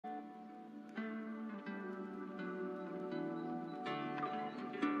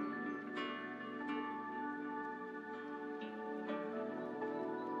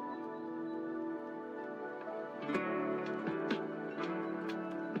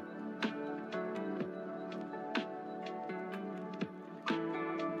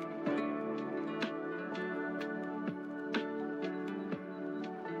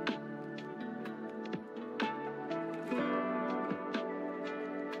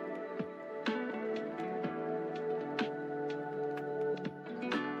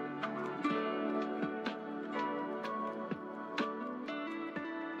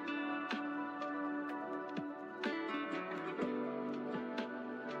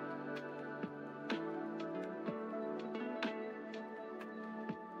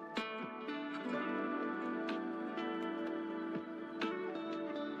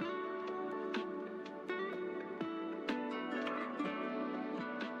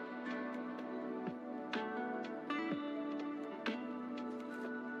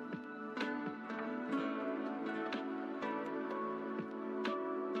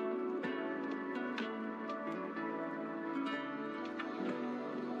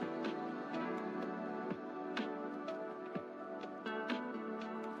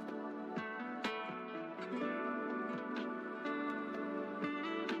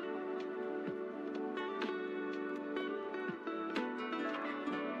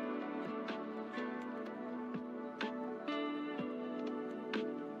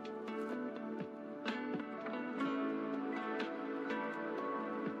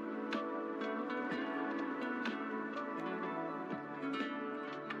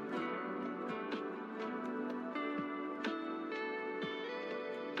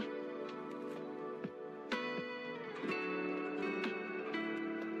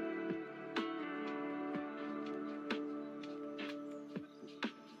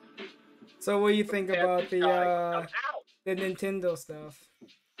So what do you think about Ow! the Nintendo stuff?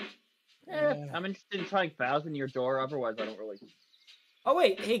 I'm interested in trying Thousand Year Door. Otherwise, I don't really. Oh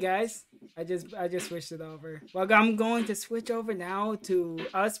wait, hey guys. I just switched it over. Well, I'm going to switch over now to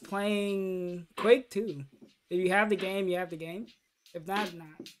us playing Quake 2. If you have the game, you have the game. If not, not.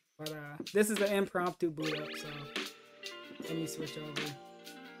 But this is an impromptu boot up, so let me switch over.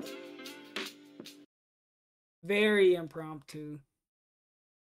 Very impromptu.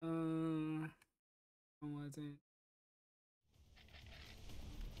 What was it?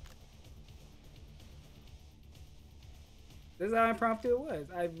 This is how impromptu it was.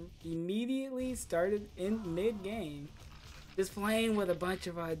 I immediately started in mid-game, just playing with a bunch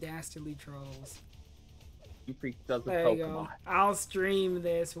of dastardly trolls. You freak does the There Pokemon. you go. I'll stream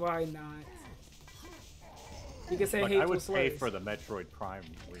this. Why not? You can say Look, hateful I would slurs. pay for the Metroid Prime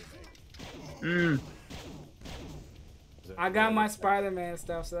remake. Mm. I got my Spider-Man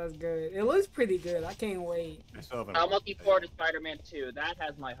stuff, so that's good. It looks pretty good. I can't wait. I'm looking forward to Spider-Man 2. That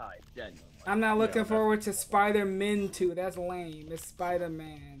has my hype, genuinely. I'm not looking forward to Spider-Man 2. That's lame. It's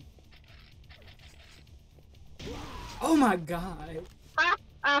Spider-Man. Oh my god.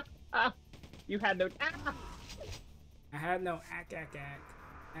 You had no. I had no ack.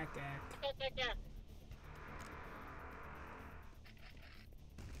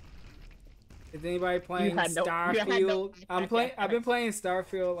 Is anybody playing Starfield? I've been playing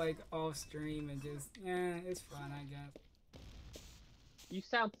Starfield like off stream and just it's fun, I guess. You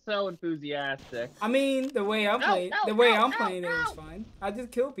sound so enthusiastic. I mean, the way I'm playing, it is fun. I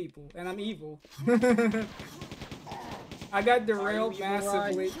just kill people and I'm evil. I got derailed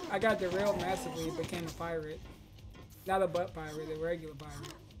massively. And became a pirate. Not a butt pirate, a regular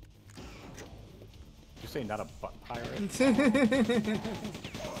pirate. You say not a butt pirate?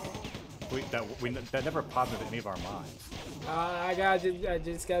 That never popped into any of our minds. I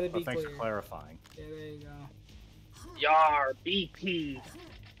just gotta be thanks clear. for clarifying. Yeah, there you go. Yar, BP.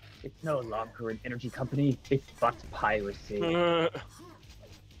 It's no longer an energy company. It's butt piracy.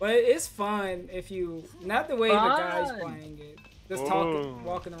 But it's fun if you not the way the guy's playing it, just talking,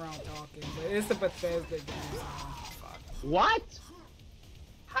 walking around talking. But it's the Bethesda game. What?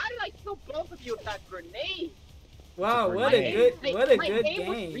 How did I kill both of you with that grenade? Wow, what a good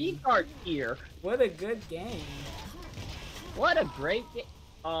game. Retard here. What a good game. What a great game.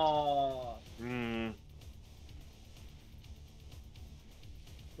 Oh.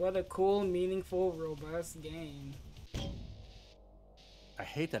 What a cool, meaningful, robust game. I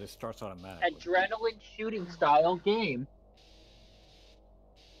hate that it starts automatically. Adrenaline shooting style game.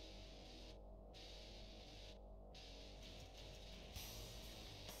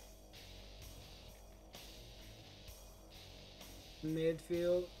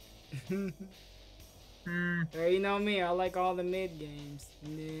 Midfield. You know me, I like all the mid games.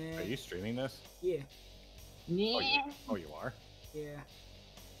 Nah. Are you streaming this? Yeah. Oh, you are? Yeah.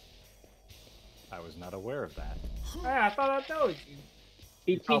 I was not aware of that. I thought I told you.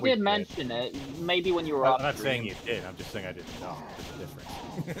 He did mention it, maybe when you were off. I'm not saying you did, I'm just saying I didn't know. There's a difference.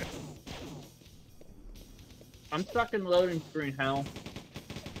 I'm stuck in loading screen hell.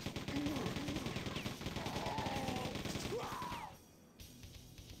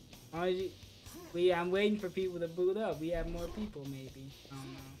 I'm waiting for people to boot up. We have more people, maybe. I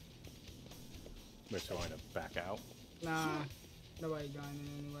don't know. We're going to back out? Nah, nobody joining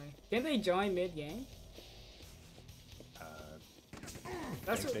anyway. Can they join mid-game?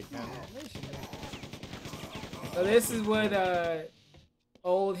 That's what. So this is what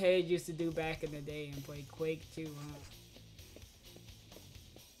old head used to do back in the day and play Quake 2,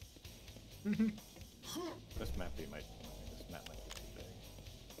 huh? This map might be too big.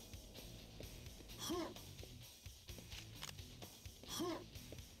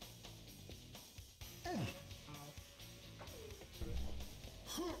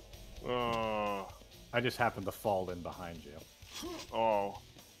 Oh. I just happened to fall in behind you. Oh.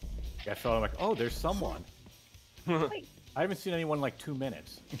 I felt like, oh, there's someone. I haven't seen anyone in like 2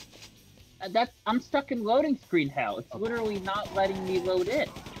 minutes. I'm stuck in loading screen hell. It's literally not letting me load in.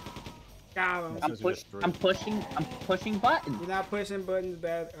 Got him. I'm pushing buttons. You're not pushing buttons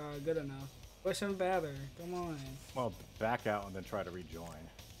good enough. Push them better. Come on. Well, back out and then try to rejoin.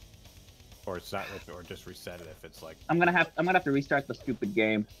 Or just reset it if it's like. I'm gonna have to restart the stupid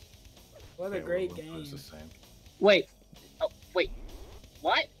game. What a great game. It's the same. Wait. Oh, wait.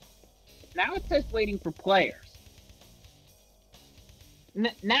 What? Now it says waiting for players.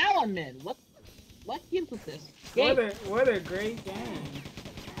 Now I'm in. What gives with this game? What a great game.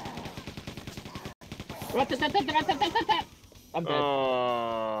 I'm dead.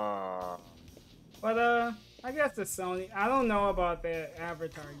 But I guess the Sony. I don't know about the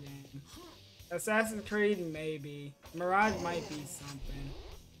Avatar game. Assassin's Creed, maybe. Mirage might be something.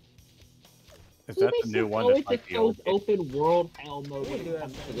 Is that the new one that's like the old? Open world hell mode We when do it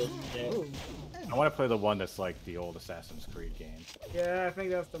have comes to this shit. Ooh. I want to play the one that's like the old Assassin's Creed game. Yeah, I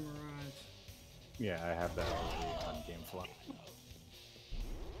think that's the Mirage. Yeah, I have that already on GameFly.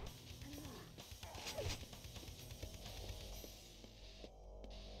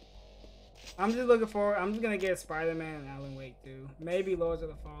 I'm just looking forward. I'm just gonna get Spider-Man and Alan Wake 2. Maybe Lords of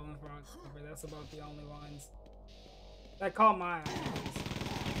the Fallen for October. That's about the only ones that caught my eye.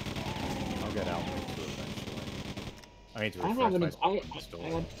 I'll get Alan Wake 2 eventually. I need to I refresh haven't, my I,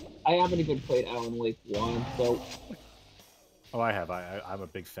 store. I haven't even played Alan Wake 1, so Oh, I have. I'm a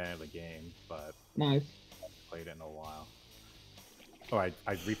big fan of the game, but nice. I haven't played it in a while. Oh, I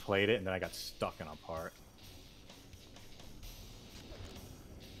replayed it and then I got stuck in a part.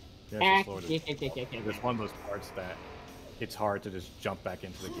 Yeah, there's one of those parts that it's hard to just jump back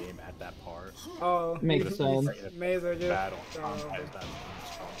into the game at that part. Oh, Makes sense. May as well just Battle. start over. That's not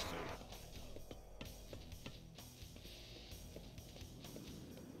a strong suit.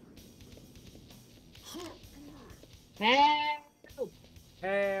 Help!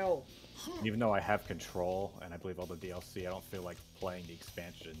 Hell. Even though I have control and I believe all the DLC, I don't feel like playing the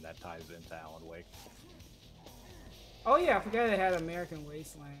expansion that ties into Alan Wake. Oh yeah, I forgot it had American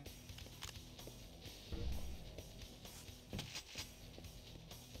Wasteland.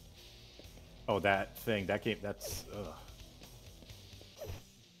 Oh, that thing, that game, that's ugh.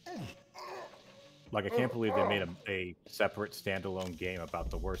 Like, I can't believe they made a separate standalone game about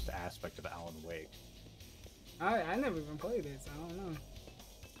the worst aspect of Alan Wake. I never even played it, so I don't know.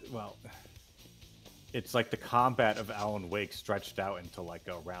 Well, it's like the combat of Alan Wake stretched out into like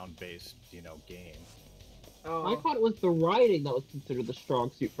a round-based, you know, game. Oh, I thought it was the writing that was considered the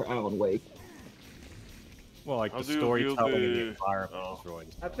strong suit for Alan Wake. Well, like How the do you storytelling and the the- environment oh. was really.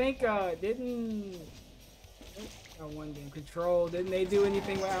 I think didn't one game Control? Didn't they do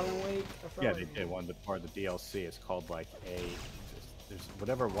anything with Alan Wake? I felt Yeah, like they did. One of the part of the DLC is called like there's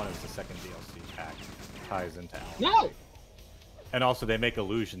whatever one is the second DLC pack ties into Alan. No! And also they make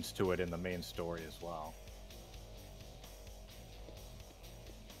allusions to it in the main story as well.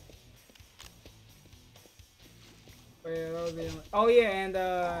 Oh yeah, that was the only... Oh yeah, and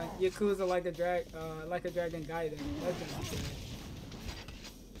Yakuza Like a Dragon Gaiden. That's gonna be good.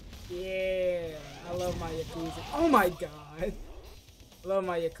 Yeah, I love my Yakuza. Oh my god, I love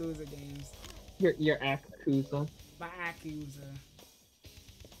my Yakuza games. Your Yakuza. My Yakuza.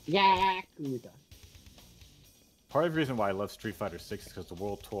 Yakuza. Part of the reason why I love Street Fighter 6 is because the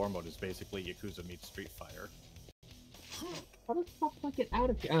World Tour mode is basically Yakuza meets Street Fighter. How the fuck do I get out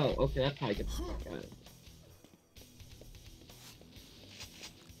of here? Oh, okay, that's how I get the fuck out.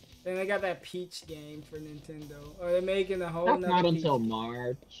 Then they got that Peach game for Nintendo. Or they're making a whole That's nother not Peach until game.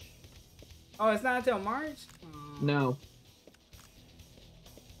 March. Oh, it's not until March? Oh. No.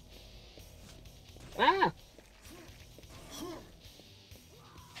 Ah!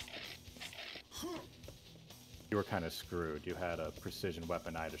 You were kind of screwed. You had a precision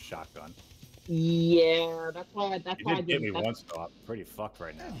weapon, I had a shotgun. Yeah, that's why. You did get me once though. I'm pretty fucked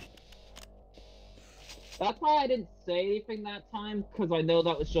right now. That's why I didn't say anything that time, because I know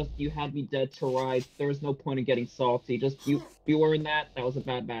that was just you had me dead to rights. There was no point in getting salty. Just you were in that. That was a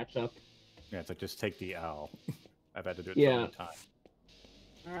bad matchup. Yeah, it's like just take the L. I've had to do it Yeah. so many times.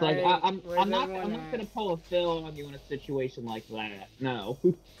 It's like Alright, I'm where's not everyone at? gonna pull a Phil on you in a situation like that. No.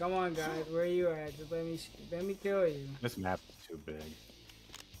 Come on, guys, where you at? Just let me kill you. This map is too big.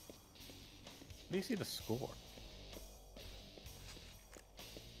 Do you see the score?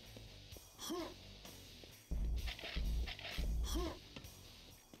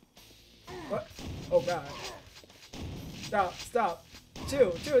 What? Oh god. Stop.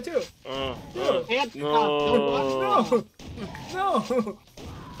 Chill. No. Can't No. stop. No.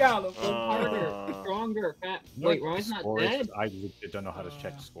 Got him. Harder, stronger, fat. You know Wait, what the Ryan's not score is? dead. I legit don't know how to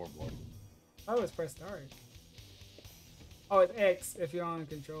check the scoreboard. I always press start. Oh, it's X if you're on the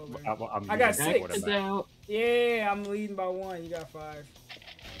controller. I'm I got using the six. keyboard X is on that. out. Yeah, I'm leading by 1. You got 5.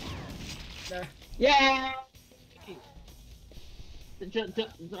 Nah. Yeah.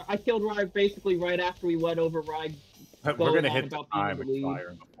 I killed Ryan basically right after we went over Ryan. We're going gonna on hit the about being time in the lead.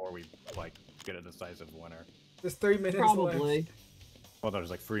 expiring before we like get a decisive winner. There's 3 minutes Probably. left. Well, there's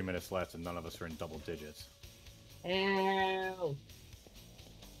like 3 minutes left, and none of us are in double digits. Hell.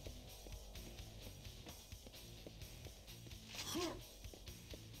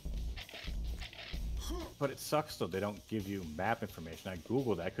 But it sucks though. They don't give you map information. I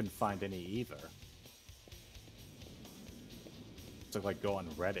googled it. I couldn't find any either. So like go on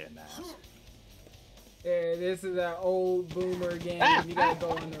Reddit and ask. Yeah, this is that old boomer game. You gotta go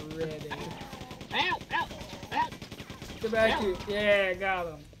on the Reddit. Ow! Ow! Ow! Get back here. Yeah, got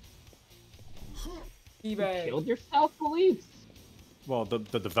him. You Teabag. killed yourself, Beliefs. Well, the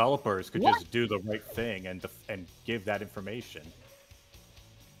developers could What? just do the right thing and give that information.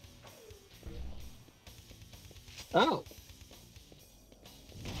 Oh.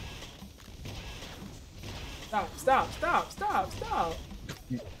 Stop.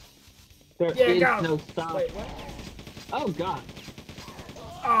 There Yeah, is got him. no stop. Wait, what? Oh god.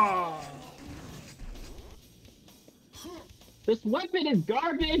 Oh. This weapon is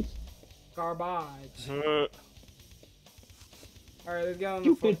garbage! Garbage. Uh, Alright, let's get on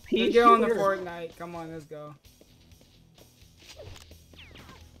the Stupid pea let's get on the shooter. Fortnite. Come on, let's go.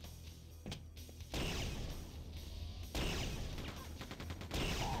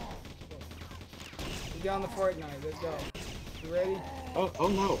 Let's get on the Fortnite. Let's go. You ready? Oh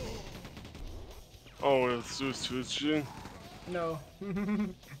no. oh, it's just switching. No.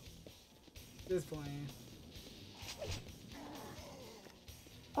 Just playing.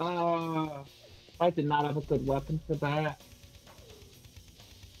 I did not have a good weapon for that.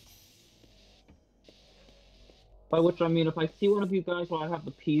 By which I mean, if I see one of you guys while I have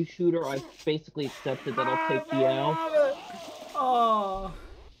the pea shooter, I basically accepted that I'll take the L. Oh.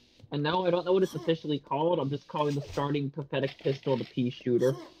 And now I don't know what it's officially called. I'm just calling the starting pathetic pistol the pea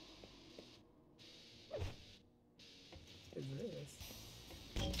shooter. What is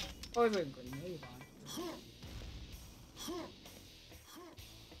this? Oh, it's a grenade launcher.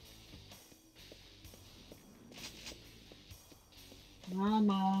 Come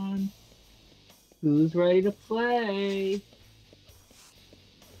on. Who's ready to play?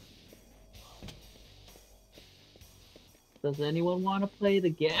 Does anyone want to play the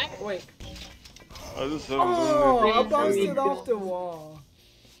game? Wait. I just haven't Oh, I done bounced anything. it off the wall.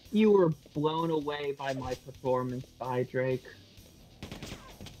 You were blown away by my performance, by Drake.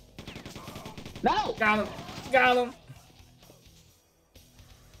 No! Got him.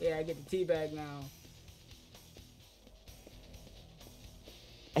 Yeah, I get the teabag now.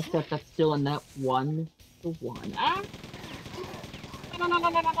 Except that's still a net 1-1. Ah!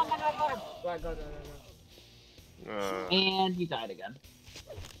 Right, go. And he died again.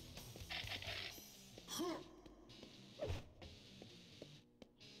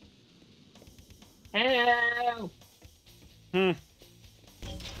 Help!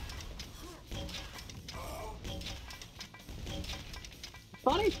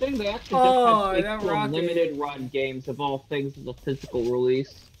 Funny thing, they actually Oh, just that had for rocket. limited run games of all things as a physical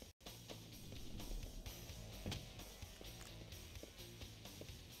release.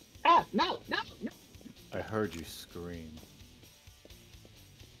 Ah, no! I heard you scream.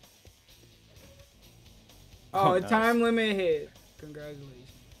 Oh, nice. time limit hit. Congratulations.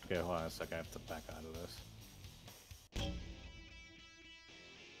 Okay, hold on a sec. I have to back out of this.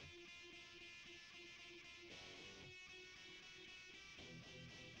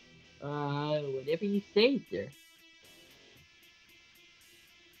 Whatever you say, sir.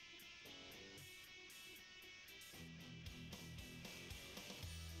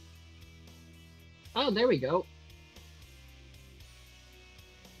 Oh, there we go.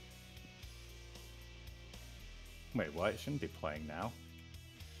 Wait, what? It shouldn't be playing now.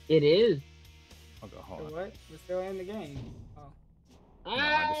 It is. I'll go. So Hold on. what? We're still in the game. Oh.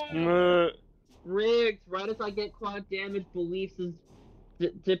 Ah! Rigged. Right as I get quad damage, Beliefs is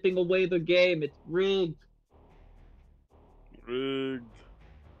dipping away the game. It's rigged. Rigged.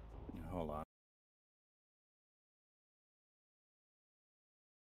 Hold on.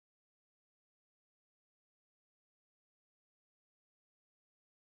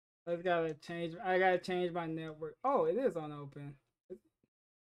 I gotta change my network. Oh, it is on open.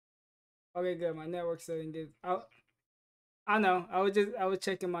 Okay, good. My network setting is out. I know. I was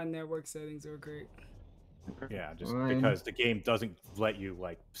checking my network settings real quick. Yeah, just Fine. because the game doesn't let you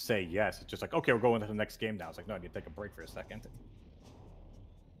like say yes. It's just like, okay, we're going to the next game now. It's like, no, I need to take a break for a second.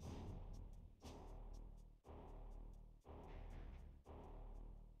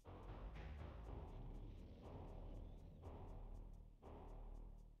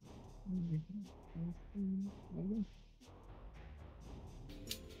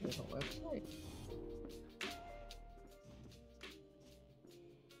 There's a website.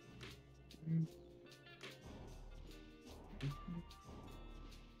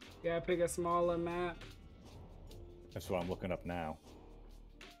 Gotta pick a smaller map. That's what I'm looking up now.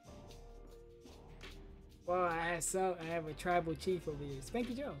 Well, I have a tribal chief over here.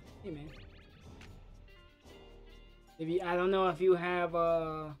 Spanky Joe. Hey man. I don't know if you have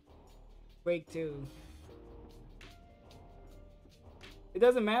Break 2. It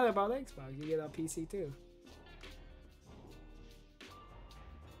doesn't matter about Xbox. You get it on PC too.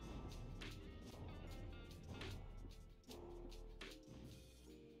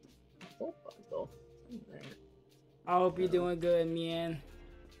 I hope you're doing good, man.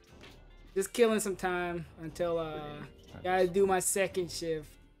 Just killing some time until gotta do my second shift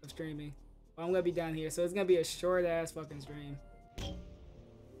of streaming. Well, I'm gonna be down here, so it's gonna be a short ass fucking stream.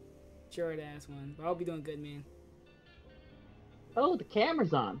 Short ass one, but I'll be doing good, man. Oh, the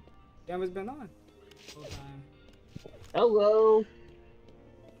camera's on. Camera's been on the whole time. Hello.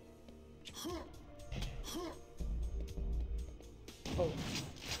 Oh.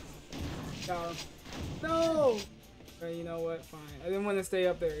 No! But you know what? Fine. I didn't want to stay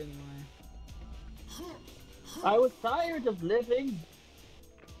up there anyway. I was tired of living.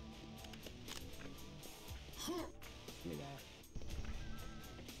 Give me that.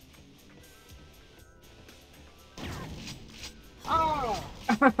 Oh!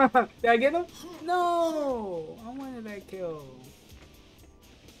 Did I get him? No! I wanted that kill.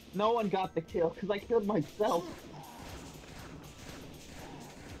 No one got the kill because I killed myself.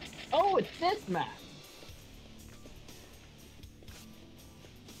 Oh, it's this map.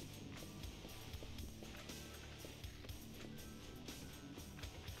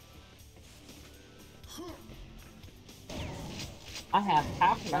 I have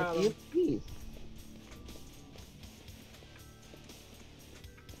half my PFPs.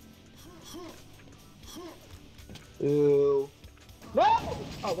 Ooh. No!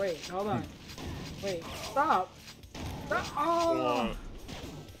 Oh, wait. Hold on. Wait. Stop. Stop. Oh!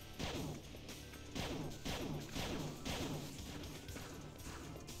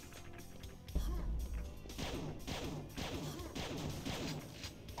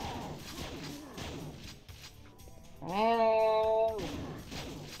 Oh!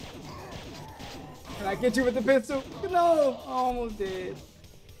 Can I get you with the pistol? No! I almost did.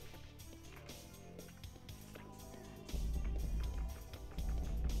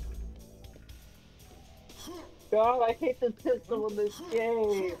 God, I hate the pistol in this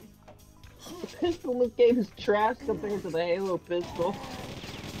game. The pistol in this game is trash compared to the Halo pistol.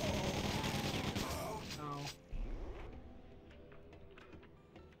 No.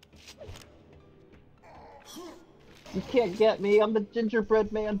 You can't get me, I'm the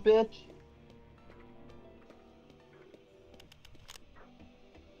gingerbread man, bitch.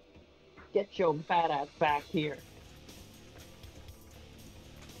 Get your fat ass back here.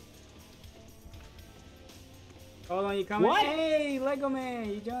 Hold on, you coming? What? Hey, Lego Man,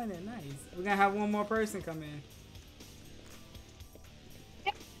 you joined it. Nice. We're gonna have one more person come in.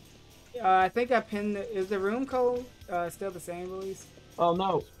 I think I pinned the, is the room code still the same, Luis? Oh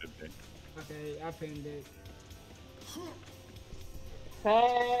no. Okay, I pinned it.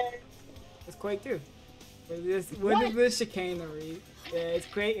 Hey! It's Quake 2. What is this chicanery? Yeah, it's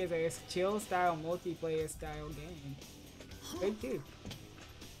Quake. It's a chill style multiplayer style game. Quake 2.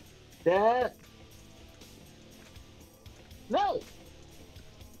 That. No!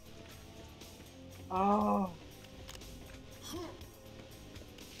 Oh.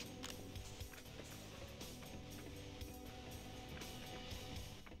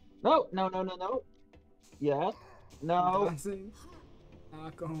 No, no, no, no, no. Yes. No.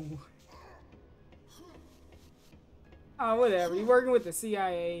 Knock on wood. Oh, whatever. You're working with the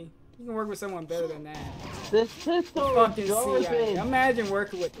CIA. You can work with someone better than that. This pistol Fucking is garbage. CIA. Imagine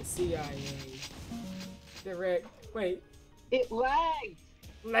working with the CIA. Direct. Wait. It lags.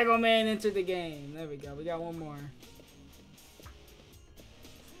 Lego Man entered the game. There we go. We got one more.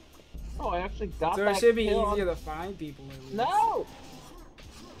 Oh, I actually got So that it should be kill. easier to find people. At least. No!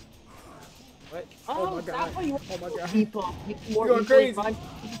 What? Oh, my that's god. how you Oh my god. people. You more You're going easily crazy.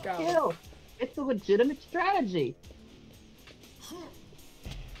 find God. kill. It's a legitimate strategy.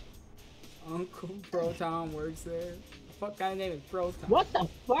 Uncle Proton works there. The fuck kind of name is Proton? What the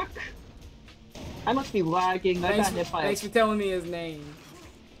fuck? I must be lagging. I got hit by Thanks for telling me his name.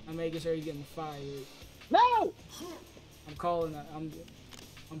 I'm making sure he's getting fired. No! I'm calling that. I'm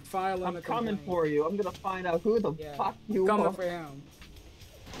filing I'm a coming complaint. for you. I'm gonna find out who the Yeah. fuck you Coming are. for him.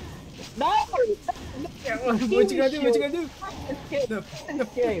 No! Yeah, what you gonna do? What you gonna do? This No,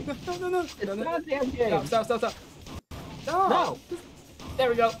 game. no, no, no, It's no, no. not a damn game. Stop, stop, stop, stop. Stop. No. There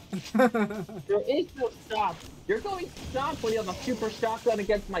we go. There is no stop. You're going stop when you have a super shotgun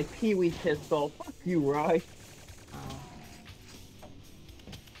against my Pee-wee pistol. Fuck you, Rye.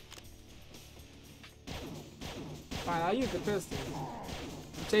 Fine, I'll use the pistol.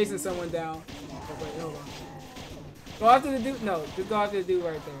 I'm chasing someone down. Oh, wait, hold on. Go after the dude. No, just go after the dude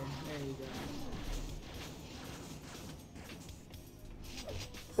right there. There you go.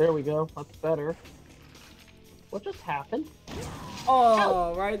 There we go. That's better. What just happened?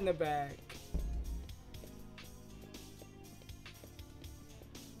 Oh, right in the back.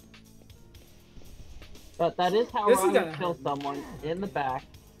 But that is how This is Ryan gonna kills hurt me. someone in the back.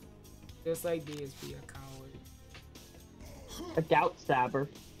 Just like DSP, a coward. A gout stabber.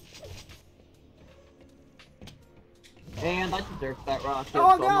 And I deserve that rocket,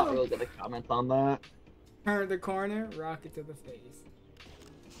 Oh, so no! I'm not really gonna comment on that. Turn the corner, rocket to the face.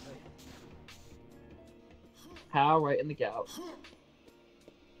 How? Right in the gout.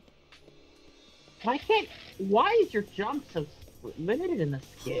 I can't. Why is your jump so limited in this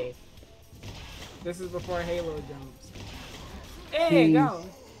game? This is before Halo jumps. There you go.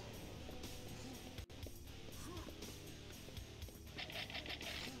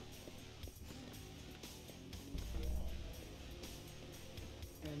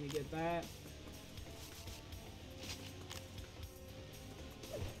 Let me get that.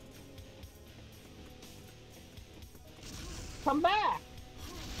 Come back!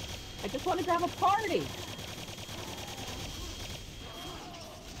 I just wanted to have a party!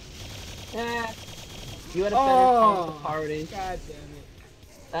 You had a better time at the party. God damn it.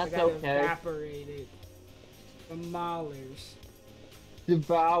 That's I got okay. evaporated. Demolers.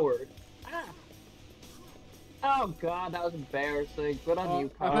 Devoured. Ah. Oh god, that was embarrassing. Good on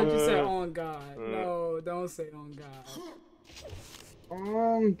you, I Kyle. heard you say on God. No, don't say on God.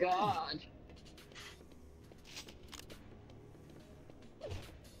 Oh god.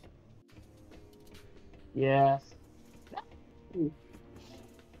 Yes.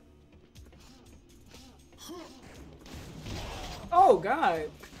 Oh God.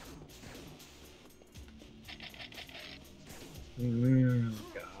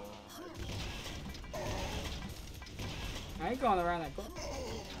 I ain't going around that corner.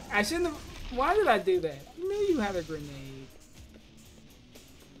 I shouldn't have. Why did I do that? I knew you had a grenade.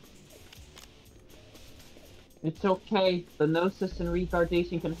 It's okay. The Gnosis and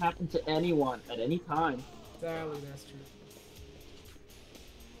retardation can happen to anyone at any time. Sadly, that's true.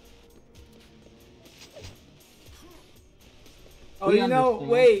 Oh, We you know,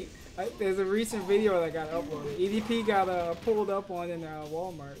 understand. wait. There's a recent video that got uploaded. EDP got pulled up on in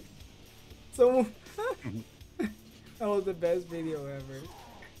Walmart. So that was the best video ever.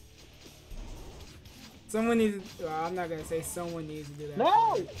 Someone needs. Well, I'm not gonna say someone needs to do that.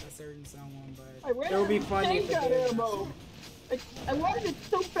 No! For a certain someone, I but ran it would be out of funny if tank it did. ammo. I wanted it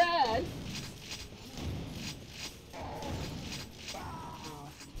so bad.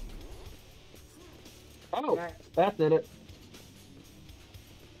 Oh, Right. that did it.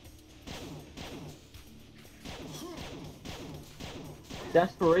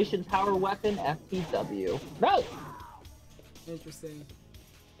 Desperation Power Weapon FTW. No! Interesting.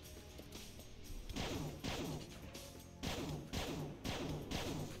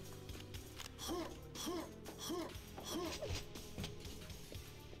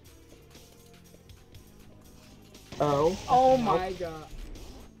 Oh. Oh my God.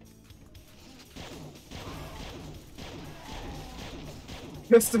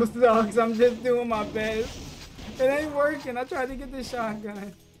 Pistol sucks. I'm just doing my best. It ain't working. I tried to get the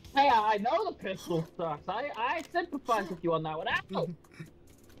shotgun. Hey, I know the pistol sucks. I sympathize with you on that one. Ow!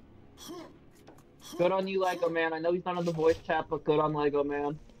 Good on you, Lego Man. I know he's not on the voice chat, but good on Lego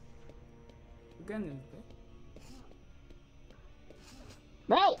Man. Goodness.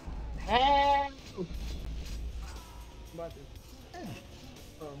 No! Help! About this.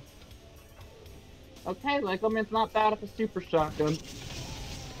 Oh. Okay, Lego Man's not bad at the super shotgun.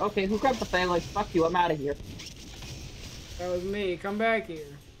 Okay, who grabbed the phalanx? Fuck you, I'm out of here. That was me. Come back here.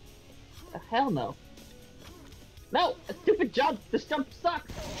 Hell no. No! A stupid jump! This jump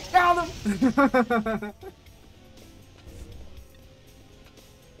sucks! Found him!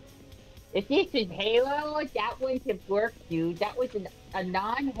 If this is Halo, that wouldn't have worked, dude. That was a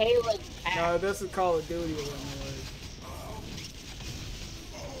non-Halo pack. No, this is Call of Duty. It wouldn't work.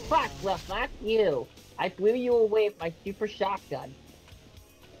 Fuck, well, fuck you. I blew you away with my super shotgun.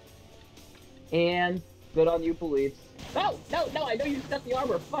 And good on you, police. No, no, no, I know you just got the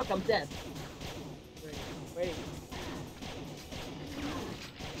armor. Fuck, I'm dead. Wait.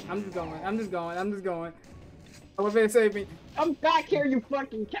 I'm just going. I'm just going. I'm just going. I was gonna save me. I'm back here, you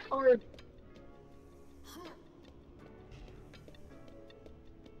fucking coward.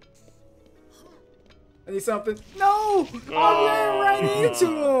 I need something. No! I ran right into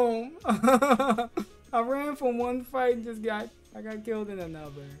him! I ran from one fight and just got killed in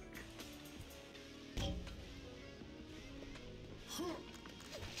another.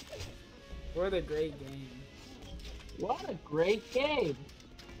 What a great game. What a great game.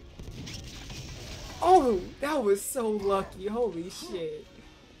 Oh, that was so lucky. Holy shit.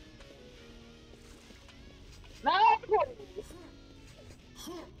 No!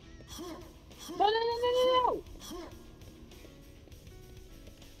 No, no, no, no, no, no!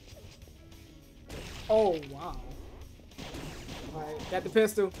 Oh, wow. Alright, got the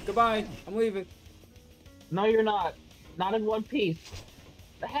pistol. Goodbye. I'm leaving. No, you're not. Not in one piece.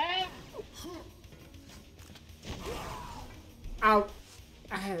 Hey! Ow.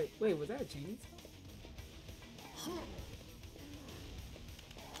 I had. Wait, was that a chainsaw?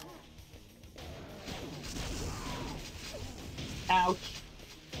 Ouch.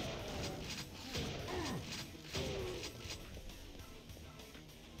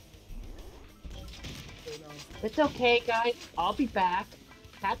 It's okay, guys. I'll be back.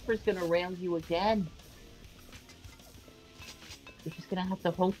 Casper's gonna round you again. You're just gonna have to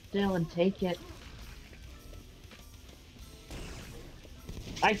hold still and take it.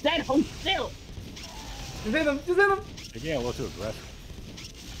 I said hold still! Just hit him! Just hit him! You're getting a little too aggressive.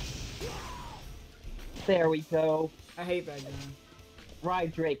 There we go. I hate that gun.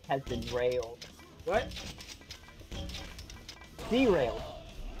 Rydrake has been railed. What? Derailed.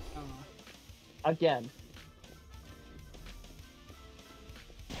 Oh. Again.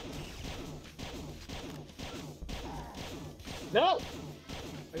 No!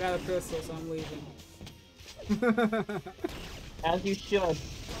 I got a pistol, so I'm leaving. As you should.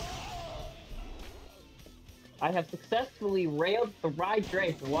 I have successfully railed the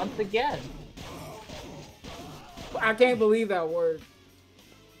Rydrake once again. I can't believe that word.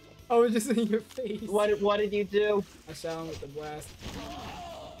 I was just in your face. What did you do? I shot him with the blast.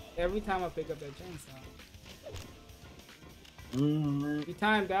 Every time I pick up that chainsaw. You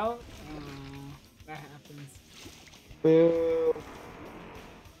timed out? That happens. Boo.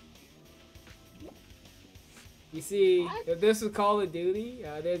 You see, if this was Call of Duty,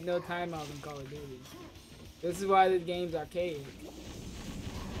 there's no timeout in Call of Duty. This is why this game's archaic.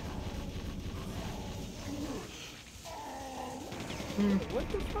 What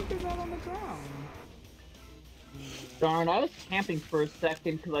the fuck is that on the ground? Darn, I was camping for a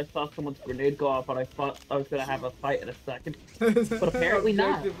second because I saw someone's grenade go off and I thought I was gonna have a fight in a second. But apparently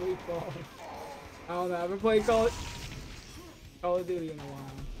not. Objectively false. I don't know, I haven't played Call of Duty in a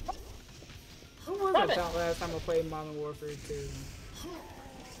while. When was Stop that it. last time I played Modern Warfare 2?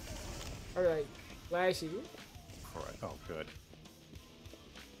 Alright, last year. Alright, oh good.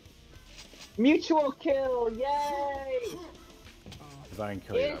 Mutual kill! Yay! If I didn't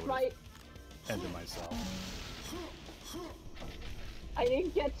kill you, I Here's would my... have ended myself. I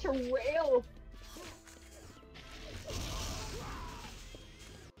didn't get to rail!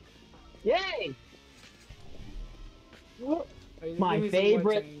 Yay! Oh, you My give me some more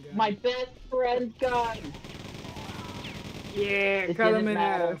favorite, chain gun. my best friend gun! Yeah, It cut him didn't in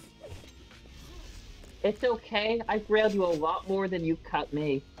matter. half. It's okay, I've railed you a lot more than you cut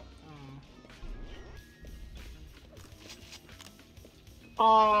me.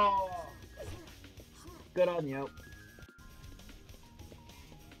 Oh! Good on you.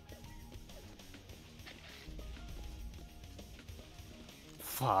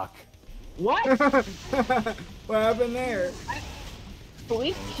 Fuck. What? What happened there?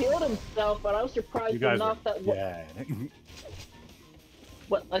 Police killed himself, but I was surprised You guys enough are that dead.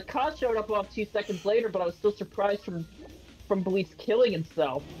 what a cop showed up about 2 seconds later, but I was still surprised from Police killing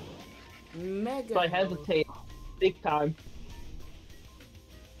himself. Mega. So I hesitate big time.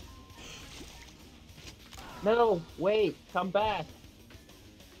 No, wait, come back.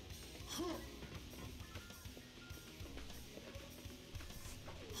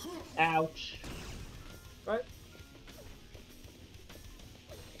 Ouch. What?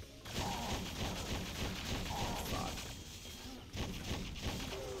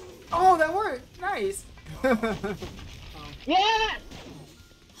 Oh, that worked! Nice! Yes!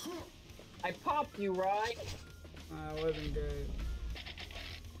 I popped you, right? That wasn't good.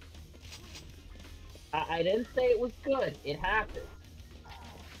 I didn't say it was good. It happened.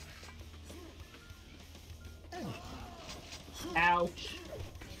 Ouch.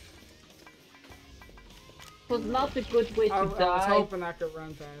 It was not a good way to I was die. hoping I could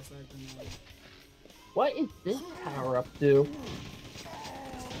run past that grenade. What is this power up do?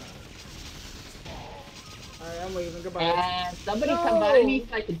 Alright, I'm leaving. Goodbye. And somebody No! come by me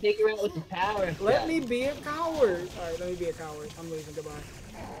so I can figure out what the power is. Let me be a coward. Alright, let me be a coward. I'm leaving. Goodbye.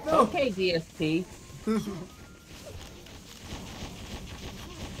 No! Okay, DSP.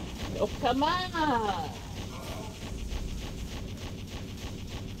 Oh, come on!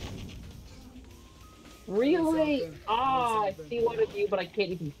 Really? Something. Ah, I Something. see one of you, but I can't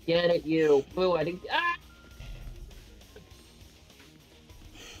even get at you. Boo, I didn't. Ah!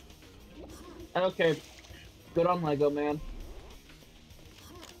 Okay. Good on Lego, man.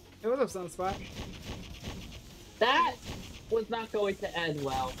 Hey, what's up, Sunspot? That was not going to end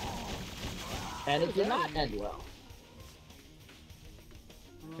well. And it did not end well.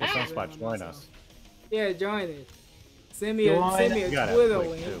 Hey, Sunspot, join us. Yeah, join it. Send me a You gotta Twitter play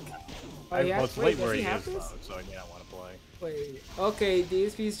link. too. Oh, Well, yeah? it's Wait, late does where he he have is, this? though, so I don't want to play. Wait, okay,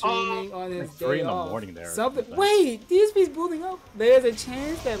 DSP streaming on his Like day 3 in the off. morning there or Something. something. Wait, DSP's booting up. There's a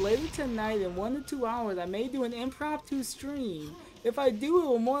chance that later tonight, in 1 to 2 hours, I may do an impromptu stream. If I do, it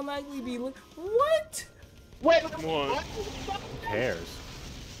will more likely be. What? Wait, What? Who cares?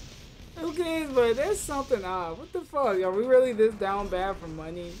 Who cares? But there's something odd. What the fuck? Are we really this down bad for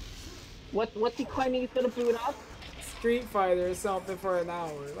money? What's he claiming he's gonna boot up? Street Fighter or something for an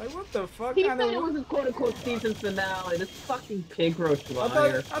hour. Like, what the fuck? He kind said of... it was a quote-unquote season finale. This fucking pig roast I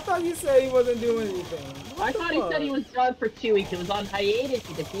liar. thought you said he wasn't doing anything. What I the thought he fuck? said he was done for 2 weeks. It was on hiatus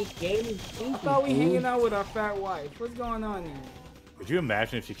with the big gaming season. I thought we dude. hanging out with our fat wife. What's going on here? Could you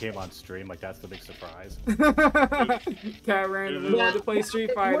imagine if she came on stream? Like, that's the big surprise. Cat randomly wanted to play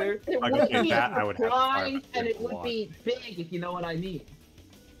Street Fighter. It Like, would okay, be that a I would have to fire surprise, for and it people would to be big, if you know what I mean.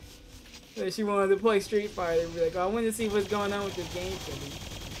 That she wanted to play Street Fighter. Be like, oh, I want to see what's going on with this game for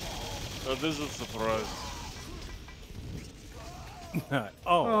me. This is a surprise.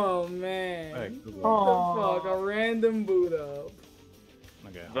 Oh. Oh man. Hey, What good the luck. fuck? A random boot up.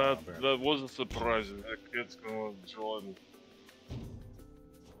 Okay, That wasn't surprising. That kid's gonna join.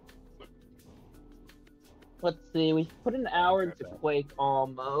 Let's see, we put an hour into Quake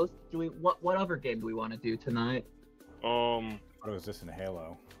almost. Do we? What other game do we want to do tonight? What was this in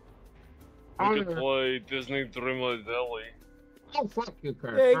Halo? We could play Disney Dreamlight Valley. Oh fuck you,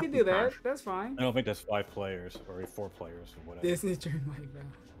 Kurt. Yeah, you Fuck can do that. Kurt. That's fine. I don't think that's 5 players or 4 players or whatever. Disney Dreamlight Valley.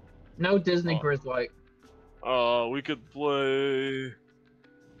 No Disney Oh. Grizzly. We could play.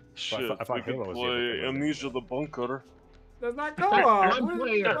 Shit, I thought we could Halo was the play other thing. Amnesia the Bunker. That's not co-op. One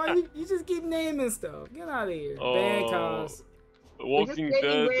player. Why you just keep naming stuff. Get out of here. Ban cost. We're just Walking naming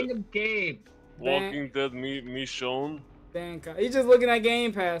Dead. random game. Walking Dead. Michonne. Ban cost. He's just looking at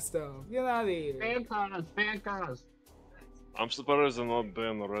Game Pass stuff. Get out of here. Fan cars. I'm surprised I'm not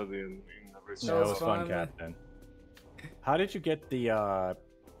banned already in every That No, it was was fun, fun, man. Captain. How did you get the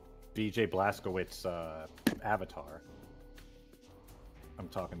BJ Blazkowicz avatar? I'm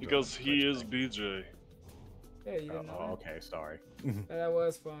talking to Because him. he is BJ. Yeah, you didn't know Oh, okay, sorry. that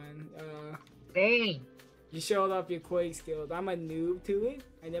was fun. Dang. You showed off your Quake skills. I'm a noob to it.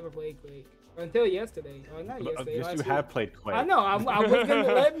 I never played Quake until yesterday. Or not yesterday. Yes, last you week. have played Quake. I know. I was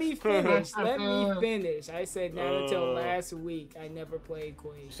gonna let me finish. Let me finish. I said not until last week. I never played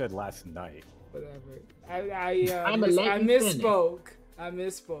Quake. You said last night. Whatever. I I'ma let you finish. misspoke. I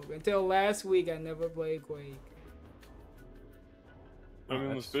misspoke. Until last week, I never played Quake. I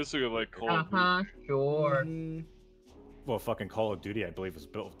mean, it's basically like Call of Duty. Sure. Mhm. Well, fucking Call of Duty, I believe, was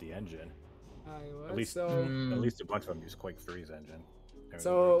built with the engine. Alright, what? At least, So, Mm. at least a bunch of them use Quake 3's engine.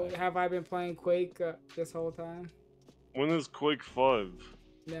 so have I been playing Quake this whole time? When is Quake 5?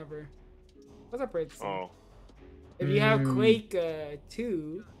 Never. What's up, Ritzy? Oh. If you have Mm. Quake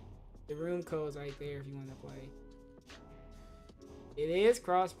 2, the room code's right there if you want to play. It is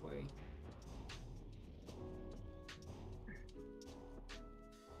crossplay.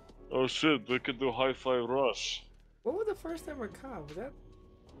 Oh shit, we could do Hi-Fi Rush. What was the first ever COD? Was that?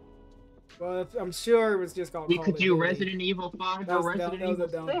 Well, I'm sure it was just called. We Call could of do Duty. Resident Evil 5 That or was, Resident that was a Evil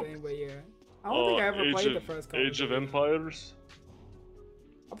dumb 6. thing, but yeah. I don't think I ever played the first Call Age of of Duty. Empires?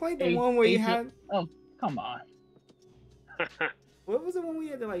 I played the Age- one where you Age of- had. Oh, come on. What was the one we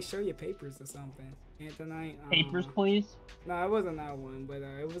had to like show your papers or something? Antonite. Papers, please. No, it wasn't that one, but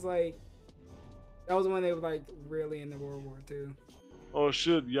it was like. That was when they were like really into World War II. Oh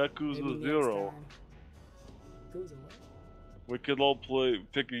shit, Maybe Yakuza next 0. time. Yakuza what? We could all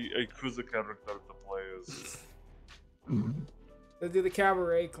pick a Yakuza character to play as. Let's do the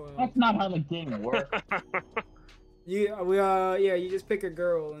Cabaret Club. That's not how the game works. You just pick a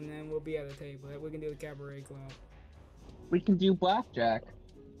girl and then we'll be at a table. We can do the Cabaret Club. We can do blackjack.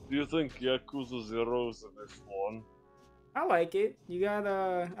 Do you think Yakuza 0 is a bit fun? I like it. You got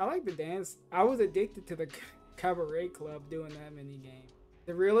I like the dance. I was addicted to the Cabaret Club doing that mini game.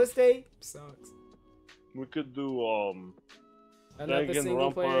 The real estate sucks. We could do Another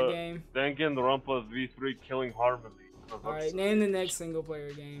single player game. Danganronpa V3 Killing Harmony. All right, name the next single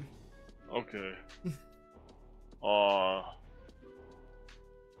player game. Okay.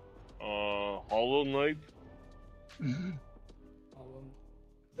 Hollow Knight.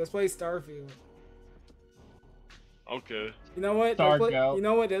 Let's play Starfield. Okay. You know what? Starfield. You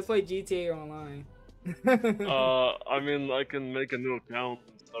know what? Let's play GTA Online. I mean, I can make a new account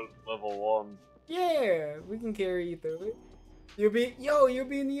and start at level 1. Yeah, we can carry you through it. You'll be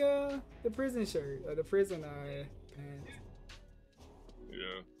in the prison shirt or the prison pants.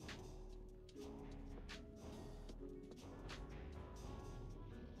 Yeah.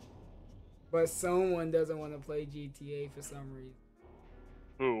 But someone doesn't want to play GTA for some reason.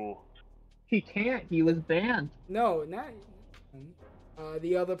 Who? He can't. He was banned. No, not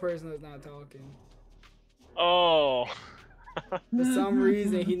the other person that's not talking. Oh. For some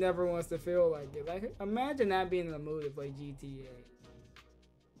reason, he never wants to feel like it. Like, imagine not being in the mood to play GTA.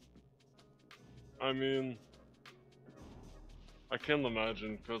 I mean, I can't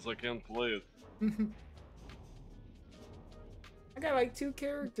imagine because I can't play it. I got like 2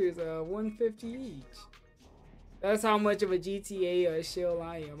 characters, 150 each. That's how much of a GTA shill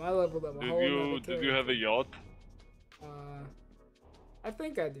I am. I leveled up a whole nother character. Did you have a yacht? I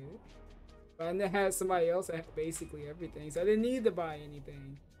think I did. But I had somebody else that had basically everything, so I didn't need to buy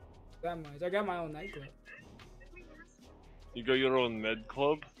anything that much. I got my own nightclub. You got your own med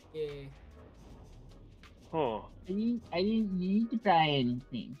club? Yeah. Huh. I didn't need to buy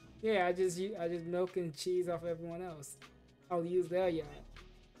anything. Yeah, I just milk and cheese off everyone else. I'll use their yacht.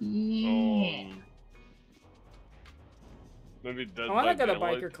 Yeah. Maybe Dead Oh, by I got a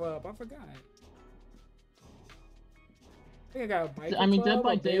Daylight? biker club. I forgot. I think I got a biker I mean, club, Dead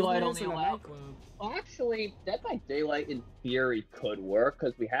by a Daylight business, only and a allows- nightclub. Well, actually, Dead by Daylight in theory could work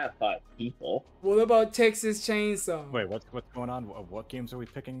because we have 5 people. What about Texas Chainsaw? Wait, what's going on? What games are we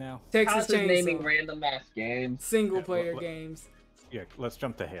picking now? Texas How's naming Chainsaw. random ass games? Single player what- games. Yeah, let's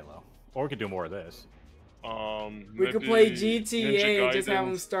jump to Halo. Or we could do more of this. We could play GTA and just have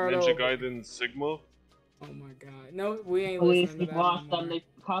them start Ninja over. Gaiden Sigma. Oh my god. No, we ain't Please, listening we to that lost them. anymore. They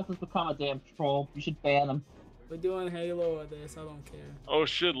caused us to become a damn troll. You should ban them. We're doing Halo or this. I don't care. Oh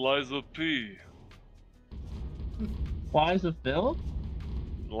shit, Liza P. Wise of Bill?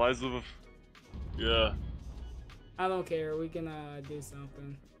 Liza. Yeah. I don't care. We can do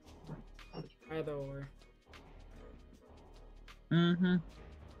something. Either or. Mm-hmm.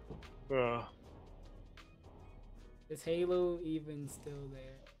 Yeah. Is Halo even still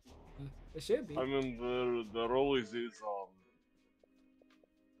there? It should be. I mean, there always is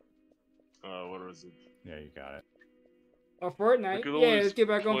what is it? Yeah, you got it. Or We Fortnite. could Yeah, always let's get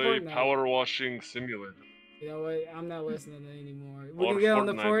back on play Fortnite. Power Washing Simulator. You know what? I'm not listening to it anymore. We Or can get on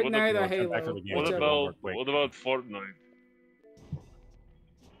the Fortnite. What Fortnite or about- Jump back to Halo. the game. What Whichever. about what about Fortnite?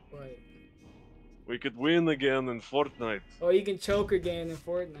 What? We could win again in Fortnite. Oh, you can choke again in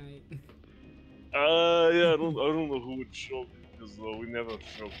Fortnite. Yeah, I don't know who would choke because we never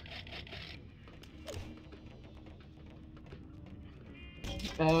choke.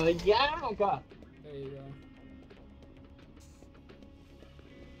 Yeah, I got. There you go.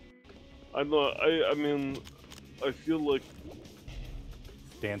 I know. I mean, I feel like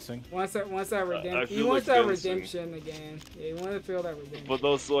Dancing. Once that redemption, he feel wants like that dancing. redemption again. Yeah, he wants to feel that redemption. but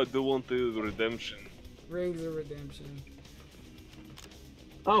also I do want the redemption. Rings of redemption.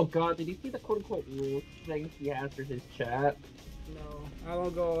 Oh god, did you see the quote-unquote rules thing he has for his chat? No, I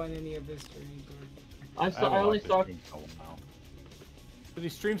don't go on any of his streams. I haven't only watched his saw. streams in a while. But he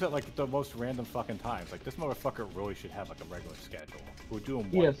streams at like the most random fucking times. Like this motherfucker really should have like a regular schedule. We're doing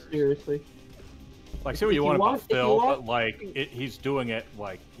Yeah, wonders. seriously. Like, say what If you you want want- about if you Phil, want- but like he's doing it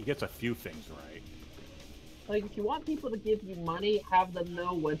like he gets a few things right. Like, if you want people to give you money, have them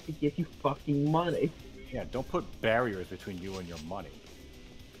know when to give you fucking money. Yeah, don't put barriers between you and your money.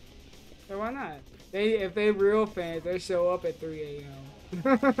 So why not? If they real fans, they show up at 3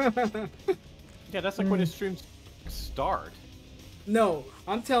 a.m. Yeah, that's like when his streams start. No,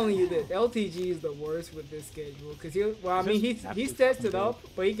 I'm telling you this. LTG is the worst with this schedule because he sets it up,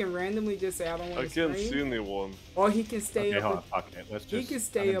 but he can randomly just say I don't I want to can't stream, see anyone. or he can stay Okay, hold on, up. fuck it. Let's He just. can I'm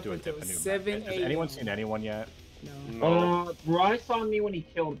stay gonna up do a until different new 7 map. Has anyone a.m. seen anyone yet? No. No. Rye saw me when he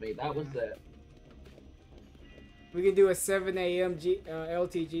killed me. That was it. We can do a 7 a.m.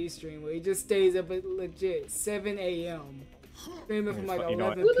 LTG stream where he just stays up at legit 7 a.m. Streaming from like You know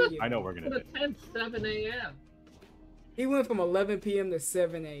what? 11 p.m. I know we're gonna For do. the 10th, 7 a.m. He went from 11 p.m. to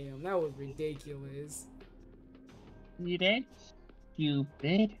 7 a.m. That was ridiculous. You did?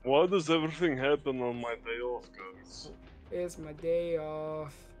 Stupid. Why does everything happen on my day off, guys? It's my day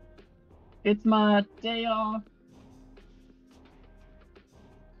off. It's my day off.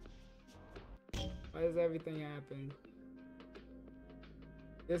 Why does everything happen?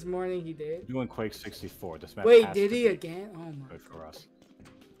 This morning he did. Doing Quake 64. This map Wait, has did to he be again? Oh my Good for us.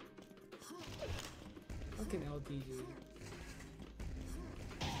 fucking LTG.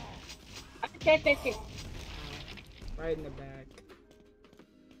 Right in the back.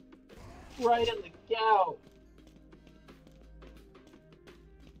 Right in the gout.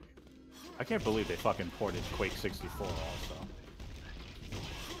 I can't believe they fucking ported Quake 64 also.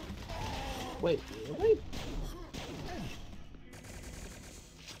 Wait, really?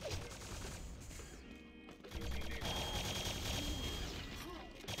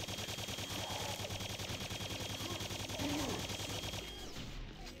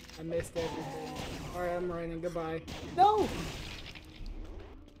 I missed everything. Alright, I'm running. Goodbye. No!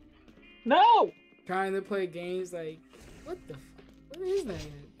 No! Trying to play games like, what the fuck? What is that?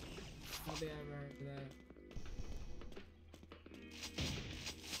 I don't think I ever heard of that.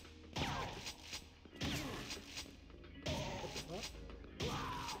 What the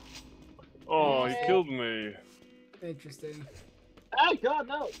fuck? Oh, he killed me. Interesting. Oh god,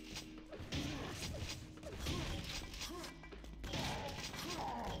 no!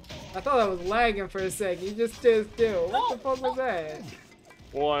 I thought I was lagging for a second. You just stood still. What the fuck was that?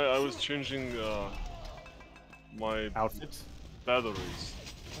 Well, I was changing my Outfits. batteries.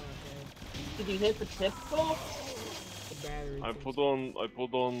 Okay. Did you hit the tip box? The battery. I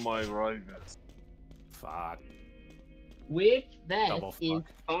put on my riot vest. Fuck. Which vest Double is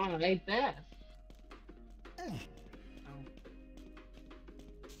fuck. my best?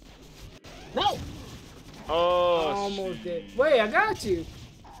 No! Oh, Almost shit. did. Wait, I got you.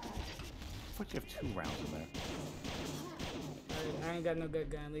 Fuck, you have 2 rounds in there. Alright, I ain't got no good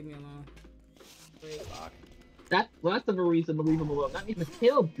gun. Leave me alone. Wait. Fuck. That's less of a reason to leave him alone. That means a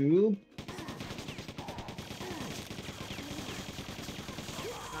kill, goob.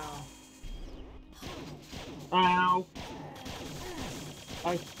 Ow. Ow.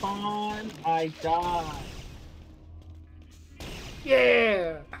 I spawn, I die.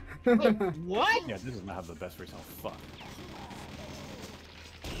 Yeah! Wait, what? Yeah, this does not have the best result. Fuck.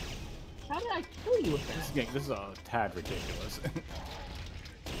 How did I kill you with This that? game, this is a tad ridiculous.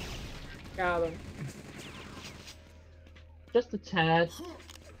 Got him. Just a tad.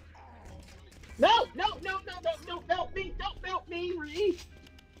 No, no, no, no, no, don't melt me, don't melt me, Ree.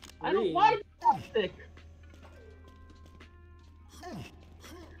 I don't Ree. want to be toxic.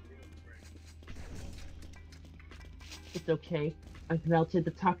 It's okay. I've melted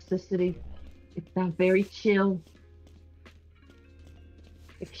the toxicity. It's now very chill.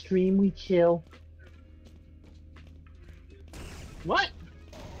 Extremely chill. What?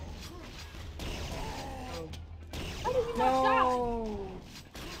 How did you not die? No!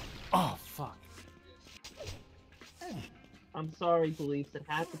 Oh, fuck. I'm sorry, Beliefs. It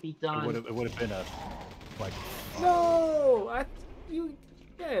had to be It done. would have been a, like, No! You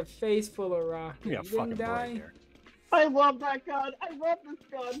got a face full of rockets. yeah, You fucking didn't break die? here. I love that gun. I love this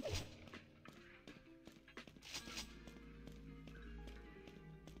gun.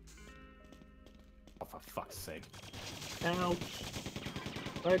 Oh, for fuck's sake. Ouch.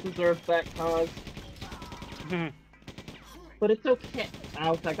 I deserve that cause. But it's okay.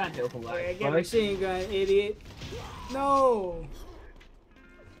 Ouch, I got healed Yeah, alive. get a machine gun, idiot. No!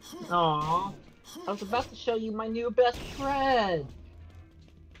 Aww. I was about to show you my new best friend.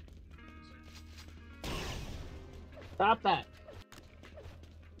 Stop that.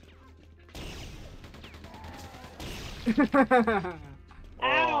 Ow!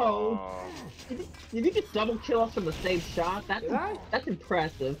 Oh. Did you just double kill us from the same shot? Did I? That's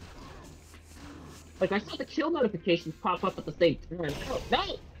impressive. Like, I saw the kill notifications pop up at the same time. Oh,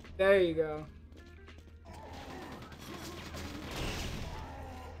 no! There you go.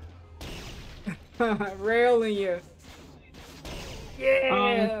 Railing you.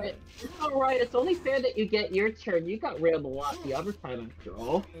 Yeah! It's alright, it's only fair that you get your turn. You got railed a lot the other time, after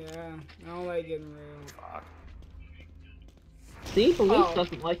all. Yeah, I don't like getting railed. Fuck. See, Police Oh.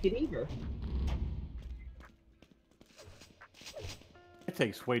 doesn't like it either. It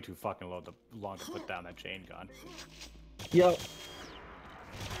takes way too fucking long to put down that chain gun. Yup.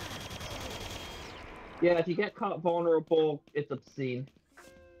 Yeah, if you get caught vulnerable, it's obscene.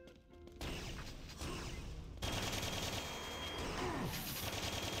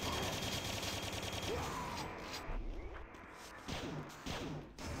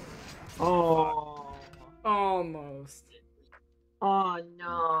 Oh. Almost. Oh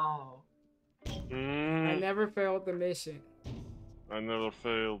no. I never failed the mission. I never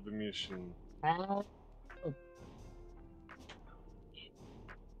failed the mission. How?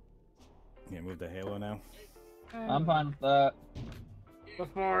 Yeah, move the Halo now. I'm fine with that.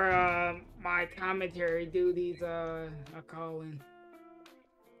 Before my commentary duties are calling.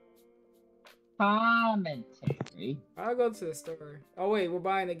 Commentary. I'll go to the store. Oh wait, we're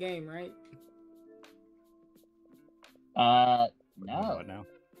buying the game, right? No. What now?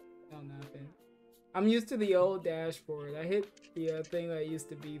 No, nothing. I'm used to the old dashboard. I hit the thing that used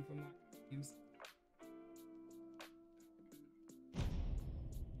to be for my games.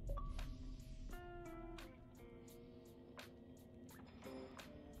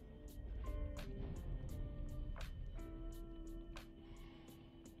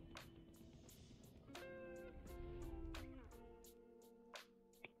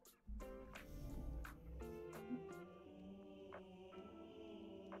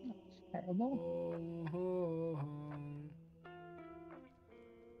 terrible. Oh.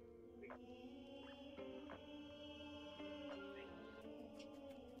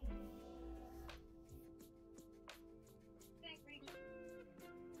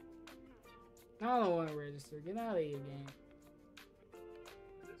 I don't want to register. Get out of here, game.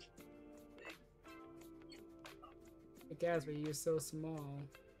 Hey, Casper, you're so small.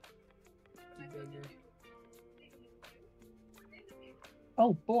 You bigger.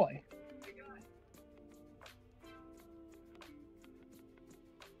 Oh boy.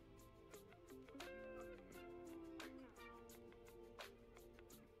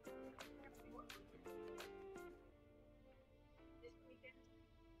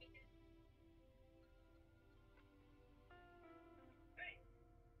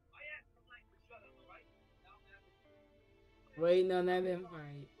 Waiting on that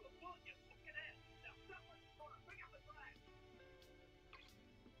invite.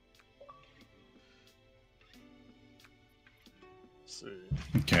 See.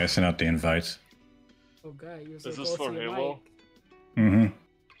 Okay, I sent out the invites. Oh god, you're so Is this close for to your Halo? mic. Mm-hmm.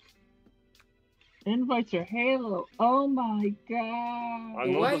 Invites are Halo. Oh my I god.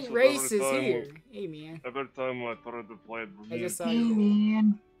 The know white this race every is time- here. Hey man, Every time I try to play it, I just saw Hey you.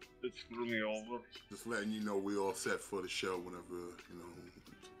 man. it screw me over. Just letting you know we all set for the show whenever,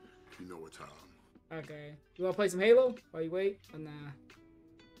 you know what time. Okay. You wanna play some Halo while you wait? Or nah?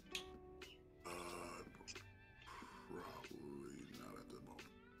 Probably not at the moment.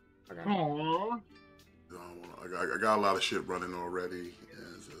 Okay. Aww. I got a lot of shit running already,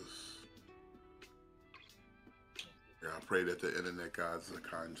 and it's just I pray that the internet gods are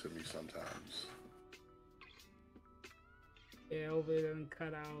kind to me sometimes. Yeah, hopefully it doesn't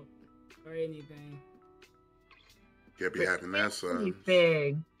cut out or anything. Can't be having that, son.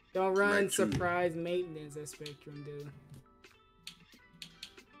 Anything. Don't run Like you. surprise maintenance as Spectrum do.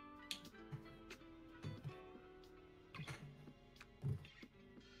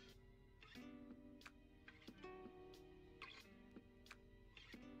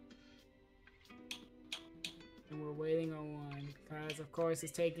 And we're waiting on one, because of course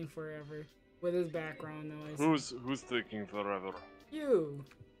it's taking forever with his background noise. Who's taking forever? You!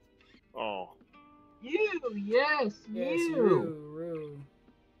 Oh, You, yes, Yes, you. Rue.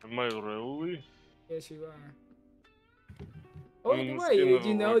 am I really? Yes, you are. Oh, I mean, this wait, game did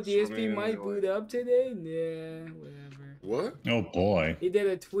you never know works for DSP me might anyway. boot up today? Yeah, whatever. What? Oh boy. He did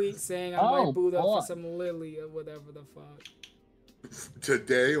a tweet saying I Oh, might boot up boy. for some Lily or whatever the fuck.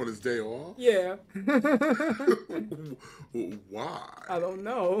 Today on his day off? Yeah. Why? I don't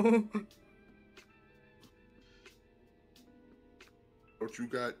know. Don't you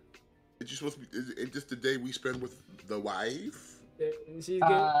got? Is you supposed to be? Is it just the day we spend with the wife? She's good.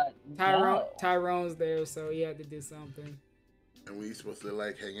 No. Tyrone's there, so he had to do something. And we supposed to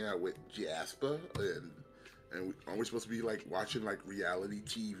like hanging out with Jasper, and aren't we supposed to be like watching like reality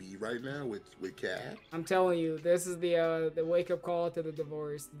TV right now with Kat? I'm telling you, this is the wake up call to the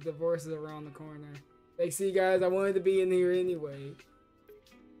divorce. The divorce is around the corner. Like, see, guys, I wanted to be in here anyway.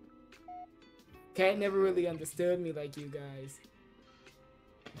 Kat never really understood me like you guys.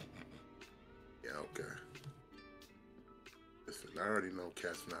 Yeah, okay. Listen, I already know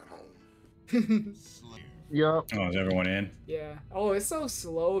Kat's not home. Yup. Oh, is everyone in? Yeah. Oh, it's so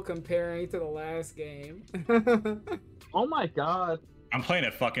slow comparing to the last game. Oh my god. I'm playing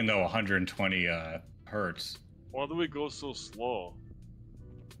at fucking 120 hertz. Why do we go so slow?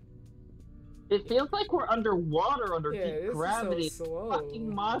 It feels like we're underwater under Yeah, this deep gravity. is so slow.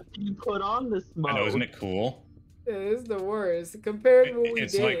 Fucking mod you put on this mode. I know, isn't it cool? Yeah, this is the worst. Compared to what we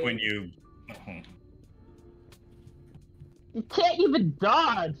It's did. like when you. You can't even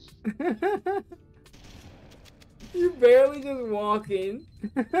dodge. You barely just walking.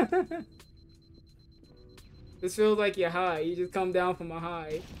 This feels like you're high. You just come down from a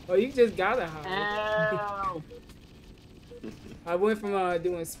high. Oh, you just got a high. Ow. I went from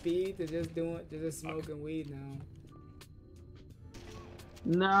doing speed to just smoking weed now.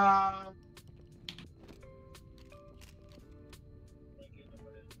 No.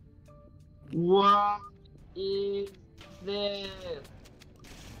 What is this?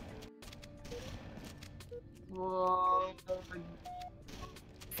 Whoa.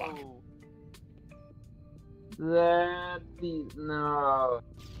 Fuck. That is no.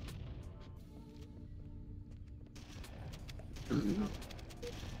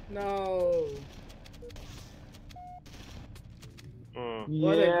 No.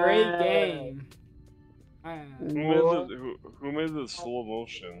 What Yeah. a great game. What? Who made the slow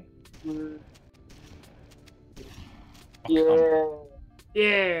motion? Yeah. Oh,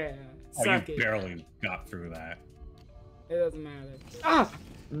 Yeah. you Suck it. barely got through that. It doesn't matter. Ah!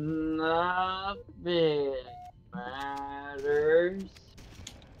 Nothing matters.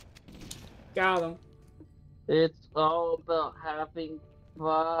 Got him. It's all about having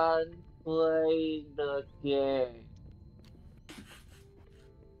fun playing the game.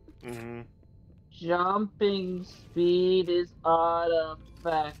 Mm-hmm. Jumping speed is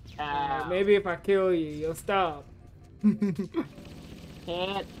unaffected. Maybe if I kill you, you'll stop.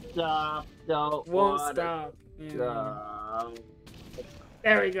 Can't stop, don't Won't wanna stop. Yeah. stop.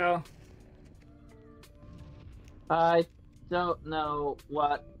 There we go. I don't know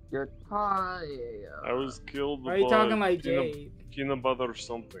what you're talking I was killed Why are you by talking like Jade? peanut butter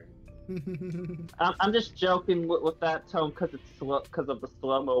something. I'm just joking with that tone because it's because of the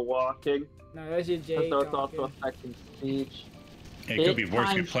slow-mo walking. No, that's your Jade So it's also talking. affecting speech. It could be worse.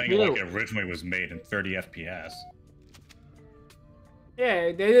 You're times playing it like two. it originally was made in 30 FPS. Yeah,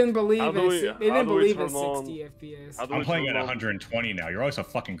 they didn't believe How in do we- they how didn't do we believe in turn on- 60 FPS. How do I'm we playing turn at on- 120 now. You realize how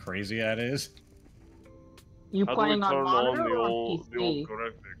fucking crazy that is? You How do we playing on turn monitor on the or on old PC?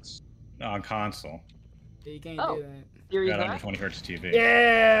 graphics? On console. You can't Oh. do that. Series Got X? 120 hertz TV.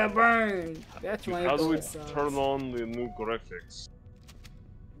 Yeah, burn. That's my How do we voice sucks. turn on the new graphics?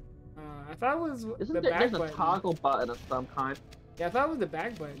 I thought it was Isn't the there, back there's a button. toggle button of some kind? Yeah, I thought it was the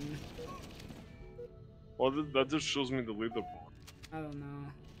back button. Well, that just shows me the leaderboard. I don't know.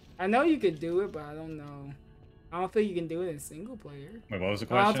 I know you could do it, but I don't know. I don't think you can do it in single player. Wait, what was the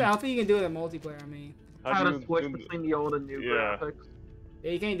Well, I question? don't think you can do it in multiplayer. I mean, How do to you switch do- between the old and new Yeah. graphics.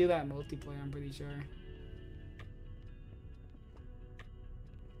 yeah, you can't do that in multiplayer. I'm pretty sure.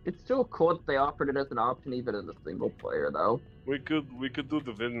 It's still cool that they offered it as an option even in the single player though. We could do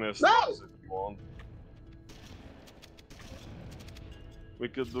the Vidmasters No! if you want. We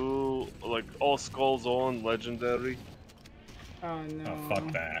could do like all skulls on legendary. Oh no. Oh,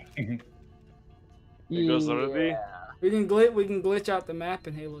 fuck that. You guys already? Yeah. We can glitch out the map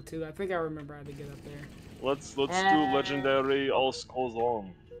in Halo 2. I think I remember how to get up there. Let's do legendary all skulls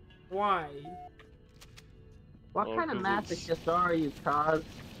on. Why? What Oh, kind of goodness. masochist are you, Kaz?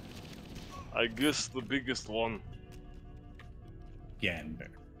 I guess the biggest one. Again.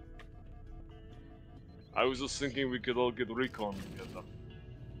 I was just thinking we could all get recon together.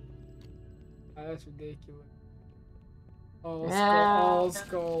 Oh, that's ridiculous. Yeah. All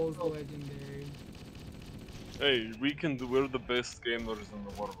skulls legendary. Hey, we're the best gamers in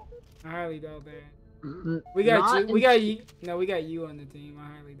the world. I highly doubt that. N- We got not you. in- We got you. No, we got you on the team.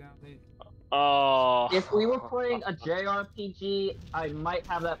 I highly doubt it. If we were playing a JRPG, I might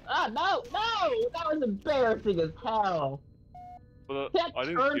have that. Ah, no! That was embarrassing as hell! But Can't I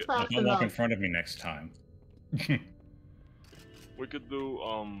didn't turn get, fast Don't walk in enough! front of me next time. we could do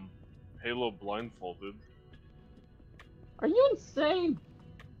Halo blindfolded. Are you insane?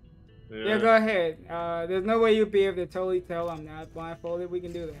 Yeah, go ahead. There's no way you'll be able to totally tell I'm not blindfolded. We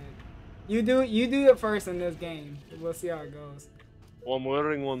can do that. You do it first in this game. We'll see how it goes. Well, I'm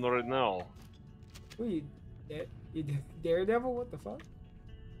wearing one right now. Who you? You Daredevil? What the fuck?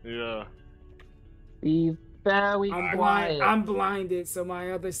 Yeah. Be very I'm blind. quiet. I'm blinded, so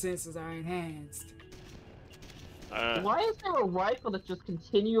my other senses are enhanced. Why is there a rifle that's just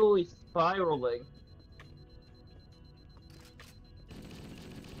continually spiraling?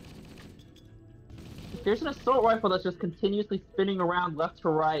 There's an assault rifle that's just continuously spinning around left to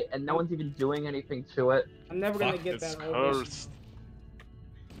right, and no one's even doing anything to it. I'm never gonna Fuck, get It's that whole mission. cursed.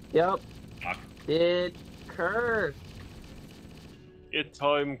 Yep, Fuck. it's cursed. It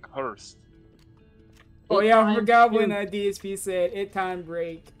time cursed. Oh yeah, I Time forgot when to- DSP said "it time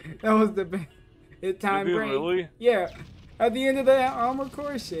break." That was the best. It time Did he break. really? Yeah. At the end of that Armored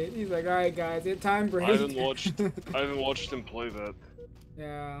Core shit, he's like, "All right, guys, it time break." I haven't watched him play that.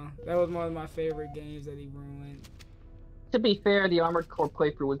 Yeah, that was one of my favorite games that he ruined. To be fair, the Armored Core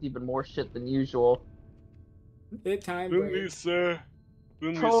playthrough was even more shit than usual. It time Didn't he break. say?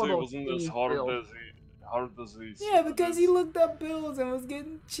 Didn't he say Total it wasn't as cheese hard build. as he? Yeah, said it because is? he looked up builds and was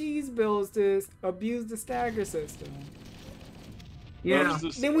getting cheese builds to abuse the stagger system. Yeah. There's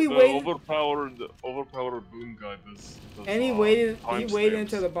this- Then we the waited- overpowered boom guy does And he waited. He timestamps. waited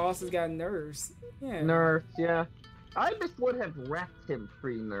until the bosses got nerfs. Yeah. Nerf, yeah. I just would have wrecked him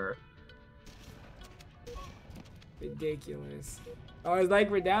pre-nerf. Ridiculous. Oh, it's like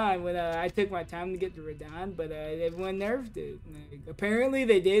Radon when I took my time to get to Radon, but everyone nerfed it. Like, apparently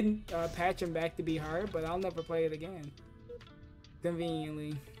they did patch him back to be hard, but I'll never play it again.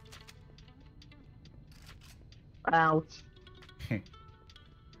 Conveniently. Ouch.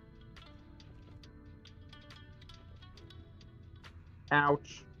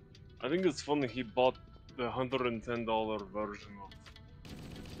 Ouch. I think it's funny he bought the $110 version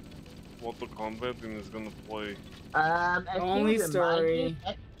Mortal Kombat and is gonna play. As Only he story.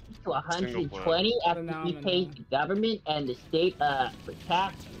 reminded, to 120 player. after he Phenomenal. pays the government and the state for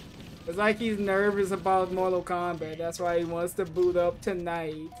tax. It's like he's nervous about Mortal Kombat. That's why he wants to boot up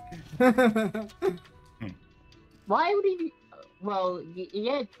tonight. Why would he be? Well,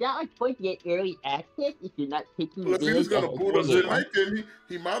 yeah, it's not like point to get early access if you're not taking Well, if he was advantage gonna of boot up it. tonight, then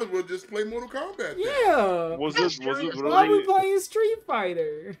he might as well just play Mortal Kombat. Then. Yeah. Was it Why are we really? playing Street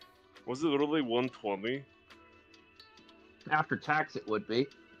Fighter? Was it really 120? After tax, it would be.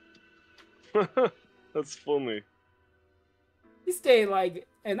 That's funny. He stayed like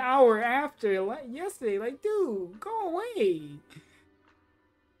an hour after yesterday. Like, dude, go away.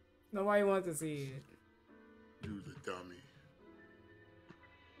 Nobody wants to see it. You the dummy.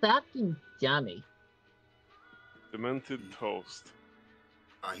 Fucking dummy. Demented toast.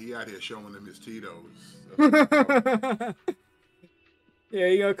 He out here showing them his Tito's. Yeah,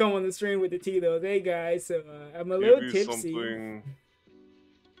 you gonna come on the stream with the Tito's. Hey guys, so I'm a little Give you tipsy. something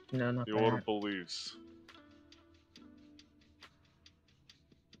No, not your that. beliefs.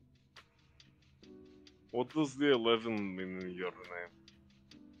 What does the 11 mean in your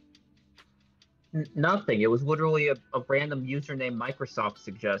name? Nothing. It was literally a random username Microsoft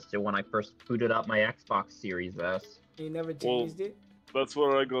suggested when I first booted up my Xbox Series S. You never changed it. That's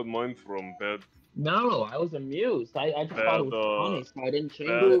where I got mine from, Bad. No, I was amused. I just thought it was funny, so I didn't change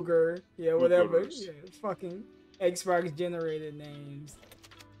it. Booger, yeah, whatever. Boogers. Yeah, it's fucking Xbox generated names.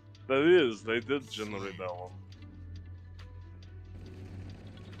 That is, they did generate that one.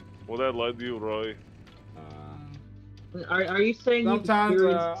 Would I lie to you, Roy? Are you saying Sometimes, you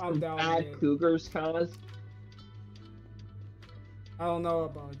experienced I'm some down bad with it. cougars, cuz? I don't know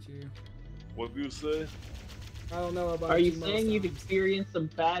about you. What do you say? I don't know about Are you most saying you've times. experienced some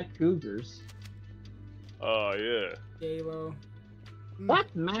bad cougars? Yeah. Halo.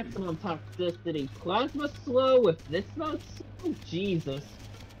 That's maximum toxicity. Plasma slow with this much? Oh, Jesus.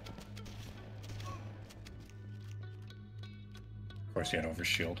 Of course, he had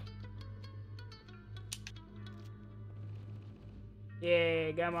overshield. Yeah,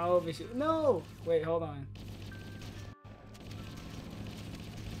 got my overshoot. No! Wait, hold on.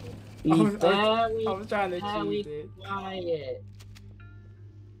 Be I was very, trying to very cheat it. quiet.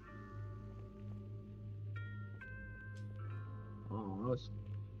 Oh, that was...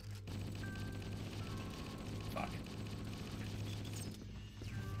 Fuck.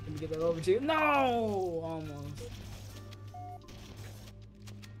 Let me get that overshoot. No! Almost.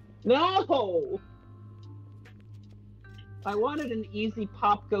 No! I wanted an easy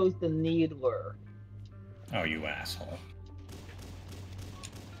pop goes the needler. Oh, you asshole.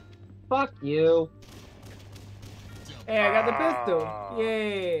 Fuck you. Hey, I got the Ah. pistol.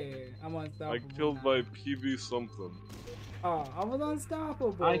 Yeah. I'm I unstoppable. killed now. by PB something. Oh, I was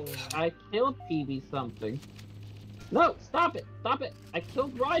unstoppable. I killed PB something. No, stop it! Stop it! I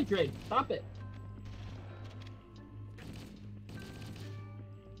killed Rydrake! Stop it!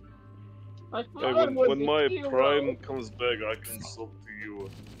 I thought Hey, I was when a my hero. prime comes back, I can sub to you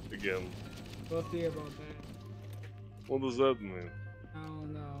again. We'll see about that. What does that mean? I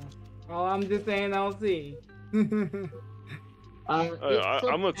don't know. Oh, I'm just saying I'll see. It's I'm a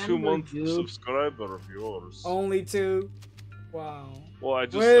September, 2-month dude. subscriber of yours. Only 2? Wow. Well, I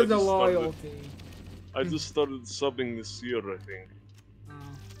Where's the just started, loyalty? I just started subbing this year, I think. Oh.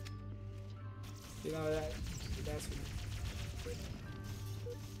 You know that's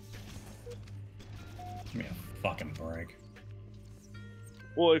Give me a fucking break.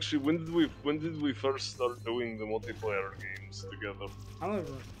 Well, actually, when did we first start doing the multiplayer games together? I don't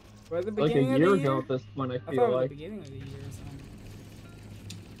know. Was it the Like a beginning year of the ago year? at this point, I I thought it feel was like. the beginning of the year or something.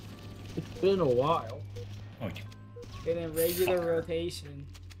 It's been a while. Oh, you Been in regular Fucker. rotation.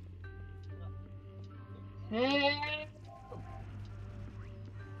 Hey!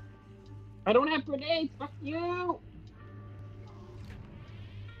 I don't have grenades, fuck you!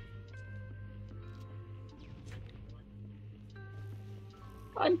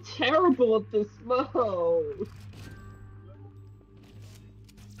 I'm terrible at this mode!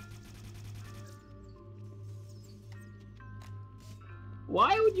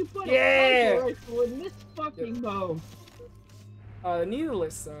 Why would you put Yeah! a sniper rifle in this fucking mode? The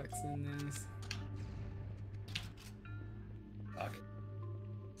needless sucks in this. fuck.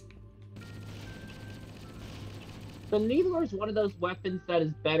 The Needler is one of those weapons that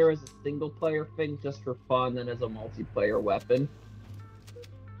is better as a single player thing just for fun than as a multiplayer weapon.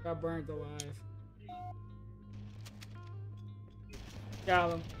 Got burnt alive.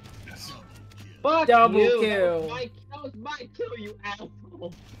 Got him. Yes. Fuck Double you! kill. That was my kill, you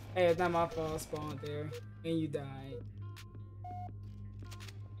asshole! Hey, it's not my fault I spawned there. And you died.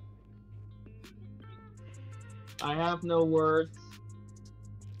 I have no words.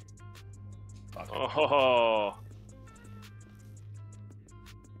 Fuck. Oh,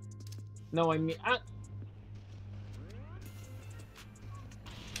 No, I mean,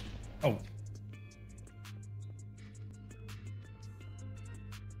 Oh,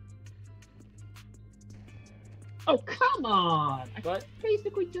 oh, come on! I What?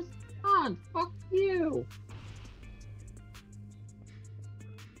 basically just on. Fuck you.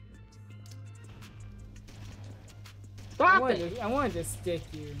 Stop it! I wanted to stick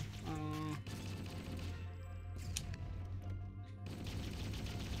you.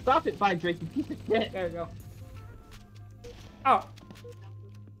 Stop it, Drake, you piece of shit. There we go. Oh,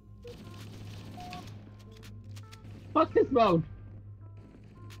 Fuck this mode.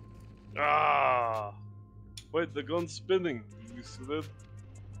 ah! Wait, the gun's spinning. Did you see that?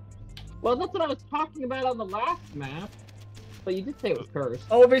 Well, that's what I was talking about on the last map. But you did say it was cursed.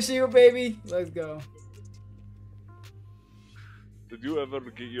 overshield, baby. Let's go. Did you ever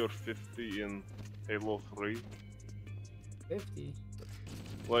get your 50 in Halo 3? 50.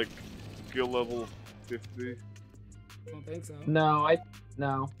 Like, skill level 50? I don't think so. No,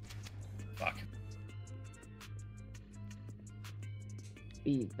 no. fuck.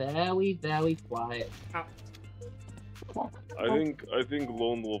 Be very, very quiet. Ow. I think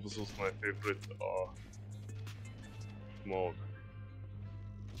Lone Wolves was my favorite mode.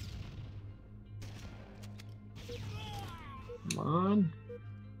 Come on.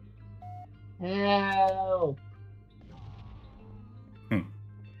 Help!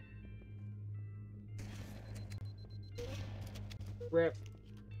 Rep.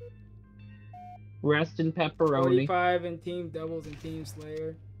 Rest in pepperoni. 45 in team doubles and team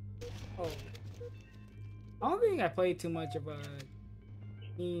slayer. Oh. I don't think I played too much of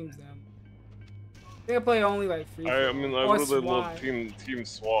teams. I think I play only like free. I mean, I or really SWAT. love Team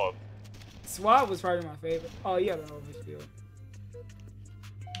SWAT. SWAT was probably my favorite. Oh, you have an overshield.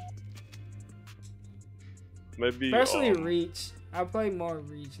 Maybe Especially Reach. I play more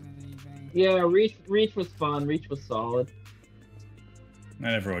Reach than anything. Yeah, Reach was fun. Reach was solid. I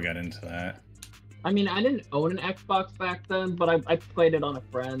never really got into that. I mean, I didn't own an Xbox back then, but I played it on a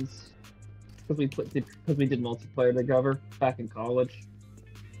friend's because we did multiplayer together back in college.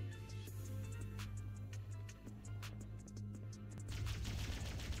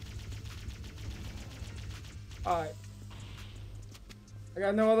 Alright. I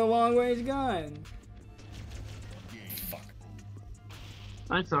got no other long range gun. Fuck.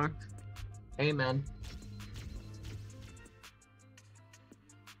 I sucked. Amen.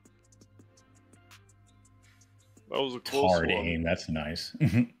 That was a close Hard one. aim, that's nice.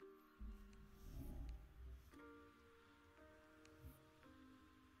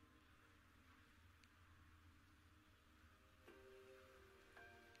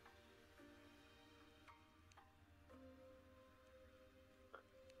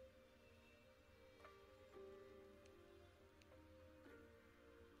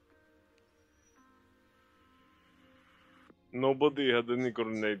 Nobody had any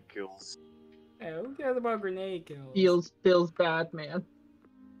grenade kills. Hey, who cares about grenade kills? Feels bad, man.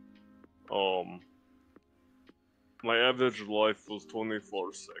 My average life was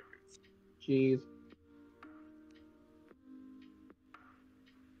 24 seconds. Jeez.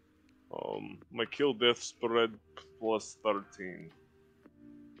 My kill death spread plus 13.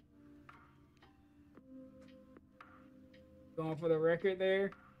 Going for the record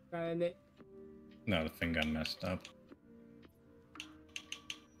there. No, the thing got messed up.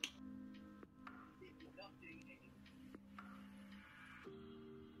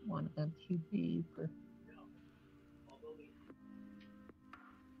 One MQB per.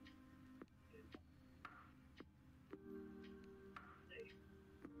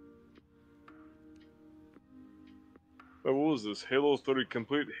 What was this? Halo 3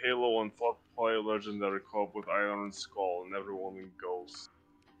 complete Halo and 4-player legendary co-op with Iron Skull and everyone in Ghost.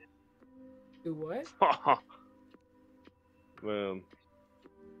 Do what? Haha. Man.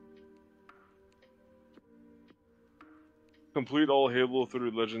 Complete all Halo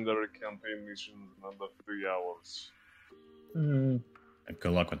 3 legendary campaign missions in under 3 hours.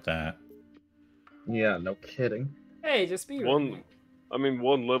 Good luck with that. Yeah, no kidding. Hey, just be One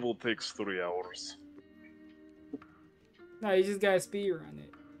level takes 3 hours. No, you just gotta speedrun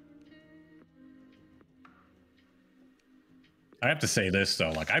it. I have to say this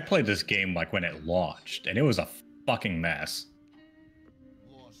though, like I played this game like when it launched, and it was a fucking mess.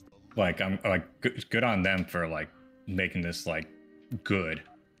 Like I'm like good on them for like making this like good.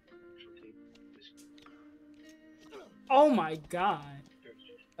 Oh my god.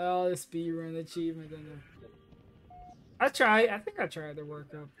 Oh, the speedrun achievement. I think I tried to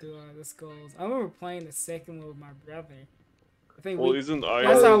work up to the skulls. I remember playing the second one with my brother. I think Well, isn't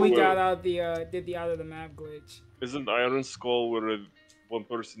that's how we Iron got out did the out of the map glitch. Isn't Iron Skull where one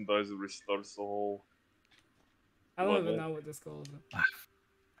person dies it restarts the whole I don't even level? know what the skulls are.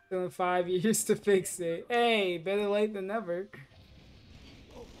 Still 5 years to fix it. Hey, better late than never.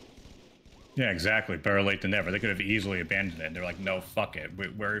 Yeah, exactly. Better late than never. They could have easily abandoned it. They're like, no, fuck it.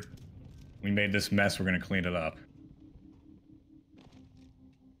 We made this mess. We're gonna clean it up.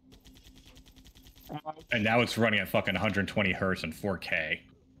 And now it's running at fucking 120 hertz and 4K.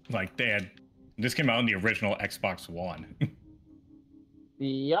 Like this came out on the original Xbox One.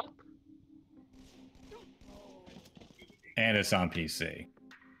 Yup. And it's on PC.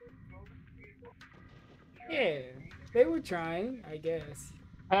 Yeah, they were trying, I guess.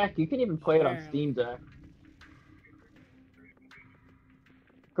 Heck, you can even play it on Steam Deck.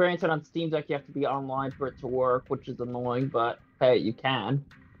 Granted, on Steam Deck you have to be online for it to work, which is annoying, but hey, you can.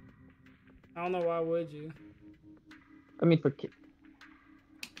 I don't know why would you. I mean, for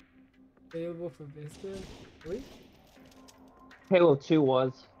Available for Vista? Really? Halo 2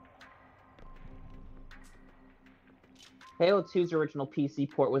 was. Halo 2's original PC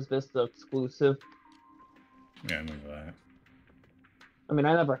port was Vista exclusive. Yeah, I remember that. I mean,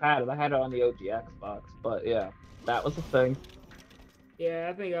 I never had it. I had it on the OG Xbox, but yeah, that was a thing. Yeah,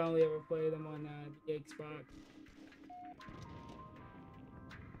 I think I only ever played them on the Xbox.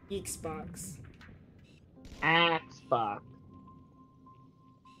 Xbox.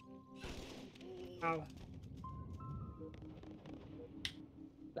 Ow.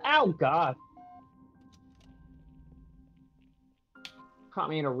 Oh, God. Caught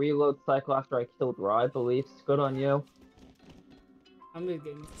me in a reload cycle after I killed Raw, I believe. Good on you. I'm just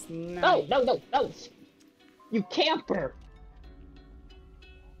getting No, sniped. no! You camper!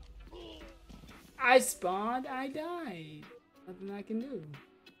 I spawned, I died. Nothing I can do.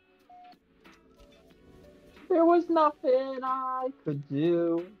 There was nothing I could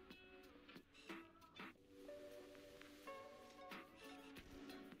do.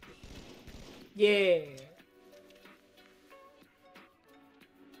 Yeah.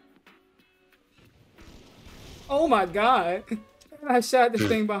 Oh my god. I shot the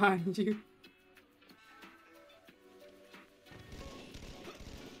thing behind you.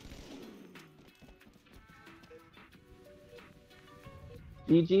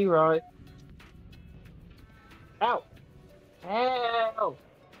 GG, Roy. Ow! Ow!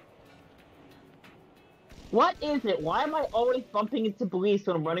 What is it? Why am I always bumping into police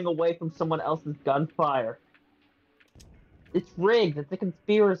when I'm running away from someone else's gunfire? It's rigged. It's a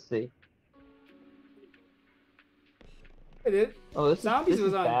conspiracy. Oh, this Zombies is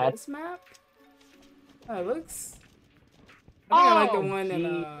was on bad. this map? Oh, it looks... I think I like the Oh, one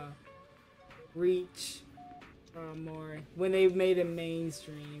in gee. Reach more. When they made it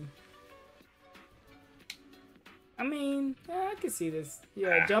mainstream. I mean, yeah, I could see this.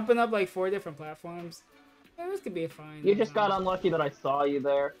 Yeah, jumping up like 4 different platforms. Yeah, this could be a fine. You just got unlucky that I saw you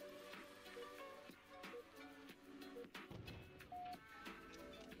there.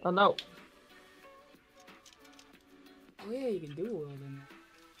 Oh no. Oh yeah, you can do world in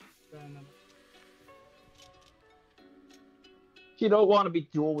there. You don't want to be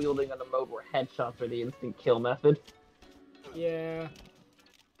dual wielding in a mode where headshots are the instant kill method. Yeah.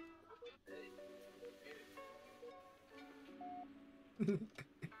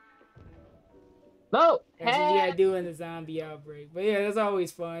 No! That's what you gotta do in the zombie outbreak. But yeah, that's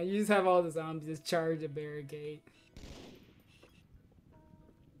always fun. You just have all the zombies just charge a barricade.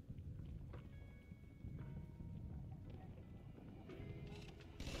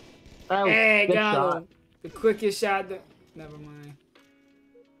 Oh, Hey, good got shot. him. The quickest shot. Never mind.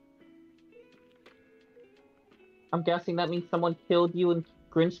 I'm guessing that means someone killed you and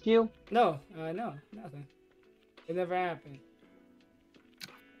grinched you? No, no, nothing. It never happened.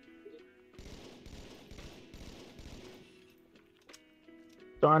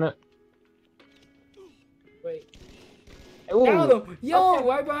 Darn it. Wait. Ooh. Got him! Yo, Okay.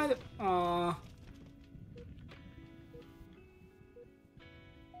 right behind him. Aw.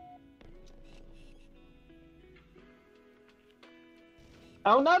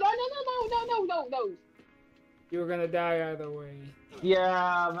 Oh no no no no no no no no no! You were gonna die either way.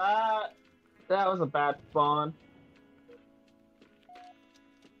 Yeah, that was a bad spawn.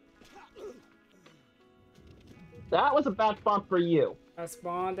 That was a bad spawn for you. I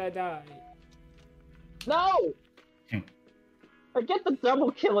spawned, I died. No! I get the double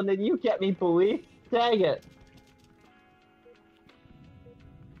kill and then you get me, bully. Dang it.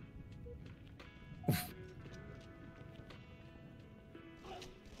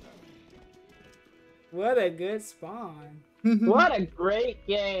 What a good spawn. What a great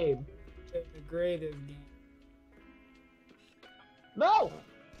game. The greatest game. No!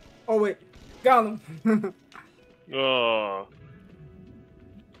 Oh wait, got him. Ah.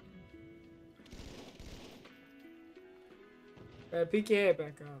 Peek your head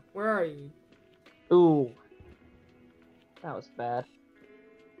back up. Where are you? Ooh. That was bad.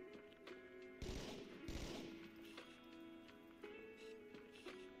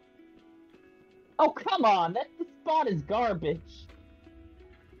 Oh, come on! That the spot is garbage.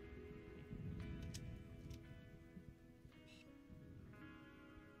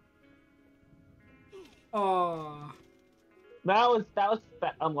 Oh. That was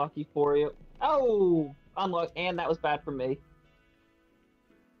unlucky for you. Oh, unlucky, and that was bad for me.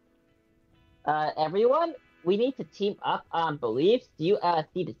 Everyone, we need to team up on beliefs. Do you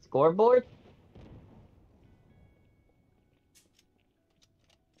see the scoreboard?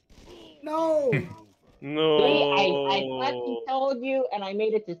 No. No. See, I fucking told you, and I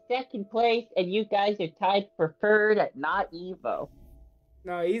made it to second place, and you guys are tied for third at not Evo.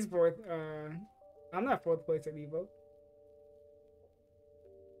 No, he's fourth. I'm not fourth place at Evo.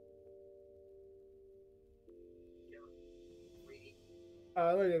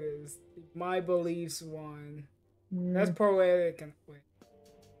 Look at this. My beliefs won. That's poetic. And wait.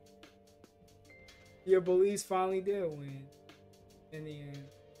 Your beliefs finally did win. In the end.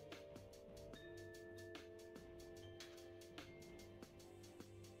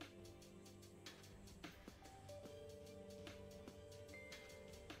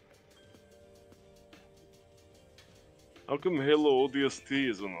 How come Halo ODST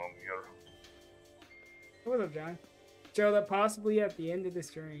isn't on here? What's up, John? Show that possibly at the end of the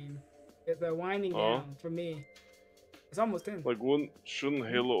stream. It's winding down for me. It's almost in. Like, shouldn't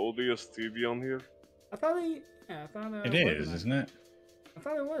Halo ODST be on here? I thought it. Yeah, I thought It is, isn't it? I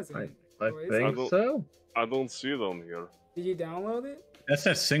thought it was. I Oh, is think it? so. I don't see it on here. Did you download it? That's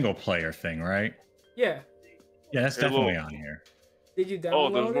that single player thing, right? Yeah. Yeah, that's Halo. definitely on here. Did you Oh,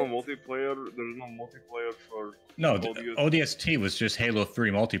 download there's no it? multiplayer. There's no multiplayer for. No, ODST. ODST was just Halo 3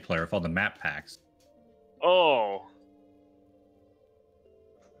 multiplayer with all the map packs. Oh.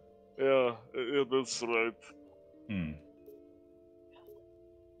 Yeah, that's right. Hmm.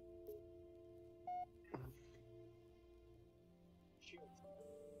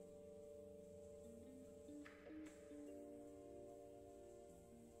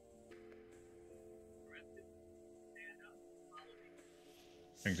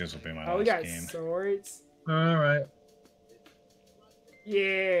 I think this will be my Oh, we last got game. swords. All right.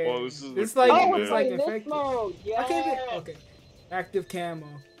 Yeah. Oh, this is it's the like cool it's map. like in this infected. mode. Yeah. Okay. Active camo.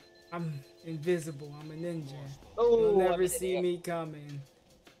 I'm invisible. I'm a ninja. Oh, You'll never see me coming.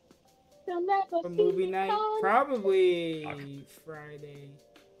 You'll never For see movie me night, coming. probably Friday.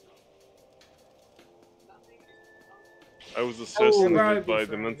 I was assassinated probably by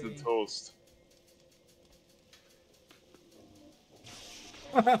Friday. Demented Toast.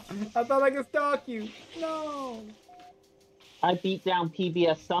 I thought I could stalk you. No. I beat down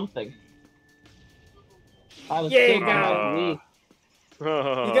PBS something. I was Yeah, still you got gonna leave. You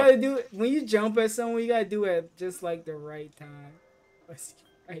gotta do it when you jump at someone. You gotta do it at just like the right time.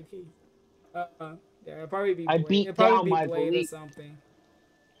 Friday. Yeah, it'll probably be. I Blade. beat It'll probably down be my Blade or belief. something.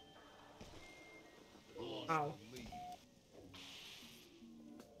 Ow.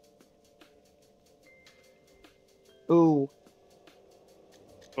 Ooh.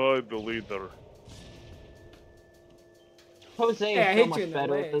 By the leader. Jose Hey, I is hit so much you in the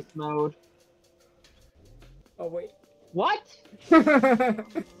better leg. at this mode. Oh wait. What?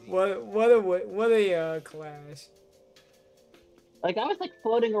 what a clash. Like, I was like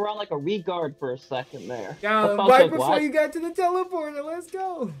floating around like a regard for a second there. Yeah, I was right like, before what? you got to the teleporter. Let's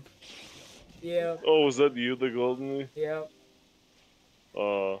go. Yeah. Oh, was that you that got me? Yeah.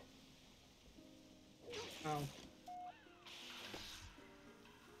 Uh, Oh.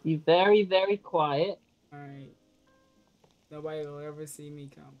 Be very, very quiet. All right. Nobody will ever see me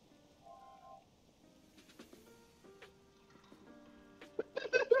come.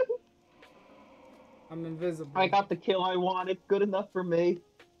 I'm invisible. I got the kill I wanted. Good enough for me.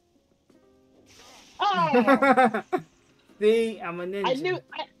 Oh! See, I'm a ninja.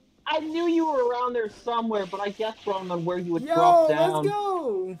 I knew you were around there somewhere, but I guessed wrong on where you would Yo, drop down. let's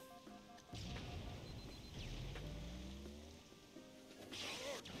go.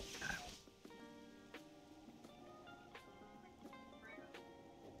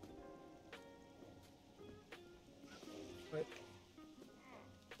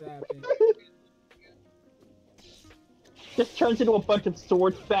 What happened? Just turns into a bunch of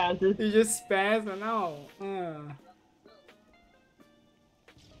sword spazzes. You just spazzing out.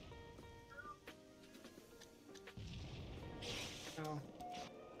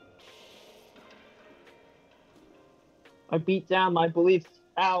 I beat down my beliefs.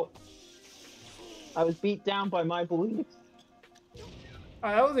 Ow. I was beat down by my beliefs. Oh,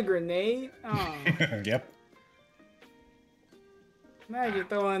 that was a grenade? Oh. Yep. Imagine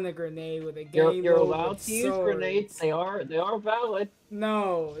throwing a grenade with a game You're mode allowed with to use swords. grenades. They are valid.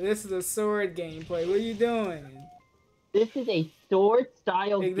 No, this is a sword gameplay. What are you doing? This is a sword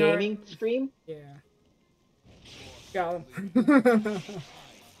style Ignore- gaming stream. Yeah. Got him.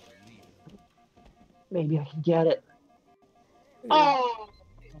 Maybe I can get it. Oh!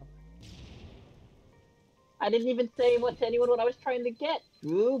 I didn't even say what to anyone what I was trying to get.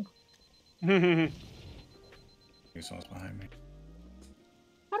 Goob. Someone's behind me.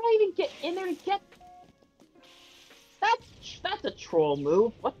 How do I even get in there and get? That's a troll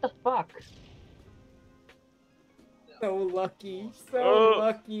move. What the fuck? So lucky. So Oh.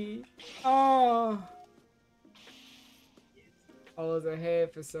 lucky. Oh. I was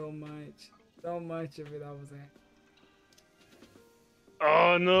ahead for so much. So much of it I was at.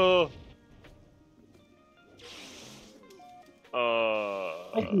 Oh no.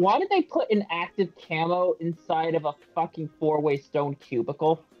 Like, why did they put an active camo inside of a fucking four-way stone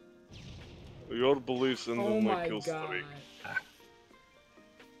cubicle? Your beliefs in Oh my my kill god. story.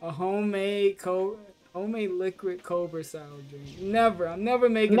 A homemade liquid Cobra style drink. Never. I'm never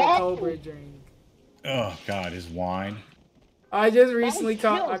making No. a Cobra drink. Oh god, his wine. I just recently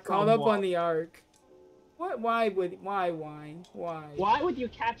kill caught up someone. on the arc. What? Why wine? Why? Why would you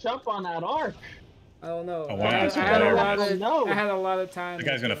catch up on that arc? I don't know. Oh, why I not? had a I lot don't of. know. I had a lot of time. The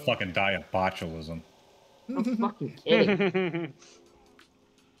guy's to gonna kill. fucking die of botulism. I'm fucking kidding.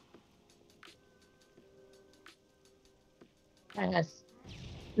 Yes.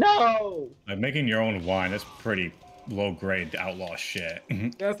 No! Like, making your own wine, that's pretty low grade outlaw shit.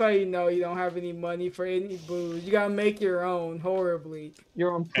 That's how you know you don't have any money for any booze. You gotta make your own horribly.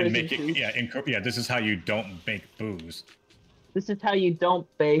 You're on And prison make it, food. yeah, this is how you don't make booze. This is how you don't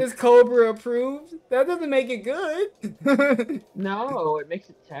bake. Is Cobra approved? That doesn't make it good. No, it makes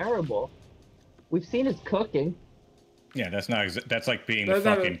it terrible. We've seen his cooking. Yeah, that's not. That's like being That's the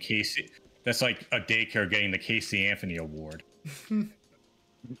not a- fucking Casey. That's like a daycare getting the Casey Anthony Award.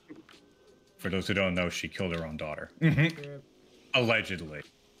 For those who don't know, she killed her own daughter. Allegedly.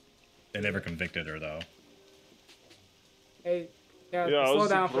 They never convicted her though. Hey, yeah, Yeah, I slow was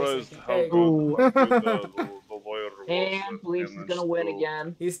down for a surprised second. how Hey, good Ooh. the lawyer was. And that believes he's managed gonna win to-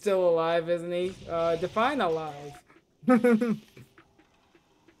 again. he's still alive, isn't he? Define alive.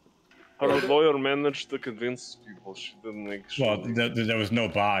 Her lawyer managed to convince people she didn't actually. Well, there was no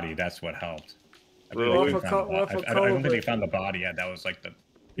body. That's what helped. I Really? don't Well, think for they found the well, body. for I don't think Cobra- they found the body yet. That was like the.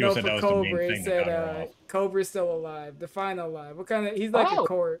 You No, said for that was the main Cobra, thing it that got said her off. Cobra's still alive. Define alive. What kind of? He's like Oh. a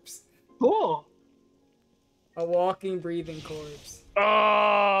corpse, Cool. a walking, breathing corpse.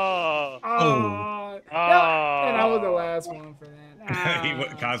 Ah! Oh, Ah! and I was the last one for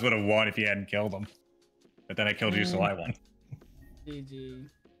that. Kaz would have won if he hadn't killed him. But then I killed you, so I won. GG.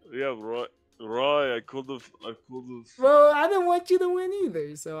 Yeah, right. I could have. Well, I didn't want you to win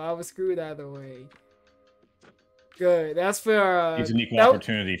either, so I was screwed either way. Good. That's for He's an equal that-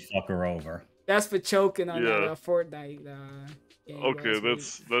 opportunity fucker over. That's for choking on Yeah. that Fortnite game. Okay,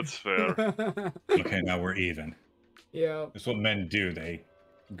 that's fair. fair. Okay, now we're even. Yeah, That's what men do. They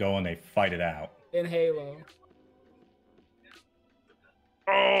go and they fight it out. in Halo.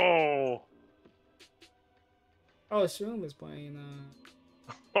 Oh! Oh, Shroom is playing.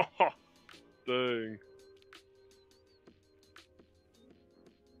 Dang.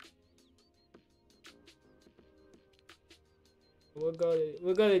 We'll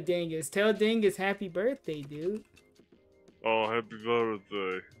go to Dingus. Tell Dingus happy birthday, dude. Oh, happy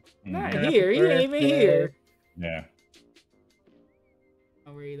birthday. Not Mhm. here. He ain't even here. Yeah.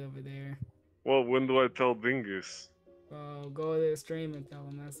 I'll wait over there. Well, when do I tell Dingus? Oh, go to the stream and tell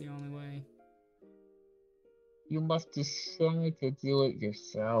him that's the only way. You must decide to do it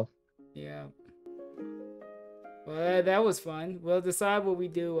yourself. Yeah. Well, that was fun. We'll decide what we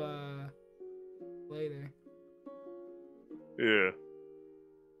do later. Yeah.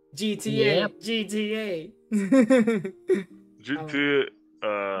 GTA. Yep. GTA. GTA,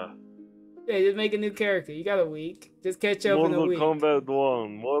 Yeah, just make a new character. You got a week. Just catch up in a Mortal week. Kombat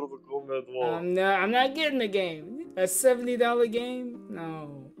 1. Mortal Kombat 1. I'm not getting the game. A $70 game?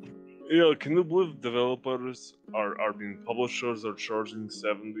 No. Yeah, can you believe developers are being publishers are charging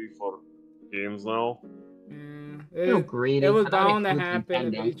 70 for games now? Yeah. So greedy. It was And that bound to includes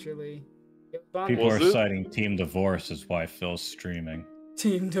happen Nintendo. eventually. It was bound to People are Was it? citing Team Divorce as why Phil's streaming.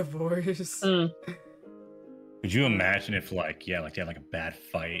 Team divorce. Could you imagine if, like, they had like a bad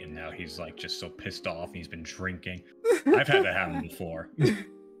fight and now he's like just so pissed off and he's been drinking? I've had that happen before.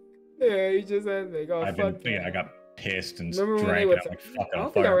 Yeah, you just had to go. I got pissed and Remember when they drank were? and like fucking I on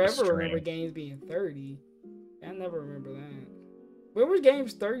don't think I fire ever remember stream. games being 30. I never remember that. When were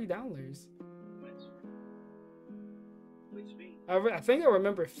games $30? I think I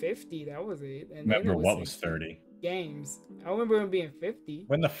remember 50. That was it. And then Remember it what was 60. 30? Games. I remember them being 50.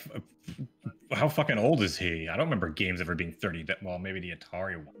 When the how fucking old is he? I don't remember games ever being 30. Well, maybe the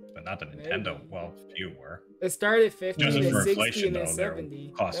Atari one, but not the Nintendo. Maybe. Well, few were. It started 50, Just then for 60, inflation, and then though, they're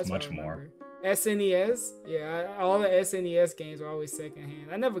 70. cost That's what much I more. remember. SNES, yeah, all the SNES games were always secondhand.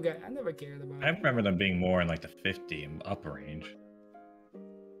 I never cared about I it. remember them being more in like the 50 and up range.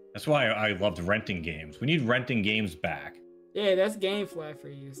 That's why I loved renting games. We need renting games back. Yeah, that's GameFly for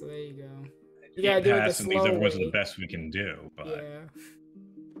you. So there you go. You Game gotta do it the Pass and these slow other ones are way. the best we can do. But Yeah.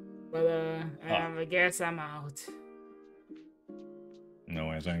 But I guess I'm out. no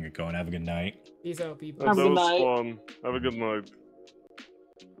way, I'm gonna get going. Have a good night. Peace out, people. Have That a good was night. fun. Have a good night.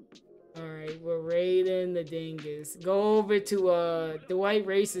 Alright, we're raiding the dingus. Go over to Dwight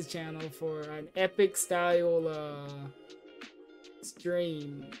Race's channel for an epic style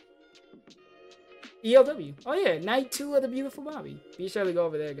stream. ELW. Oh yeah, night 2 of the Beautiful Bobby. Be sure to go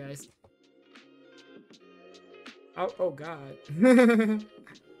over there, guys. Oh god.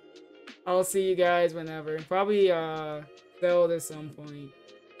 I'll see you guys whenever. Probably Zelda at some point.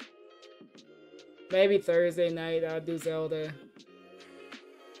 Maybe Thursday night I'll do Zelda.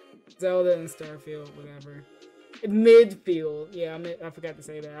 Zelda and Starfield, whatever. Midfield. Yeah, I forgot to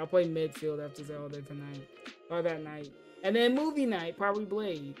say that. I'll play midfield after Zelda tonight. Or that night. And then movie night, probably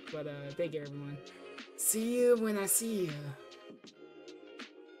Blade. But take care, everyone. See you when I see you.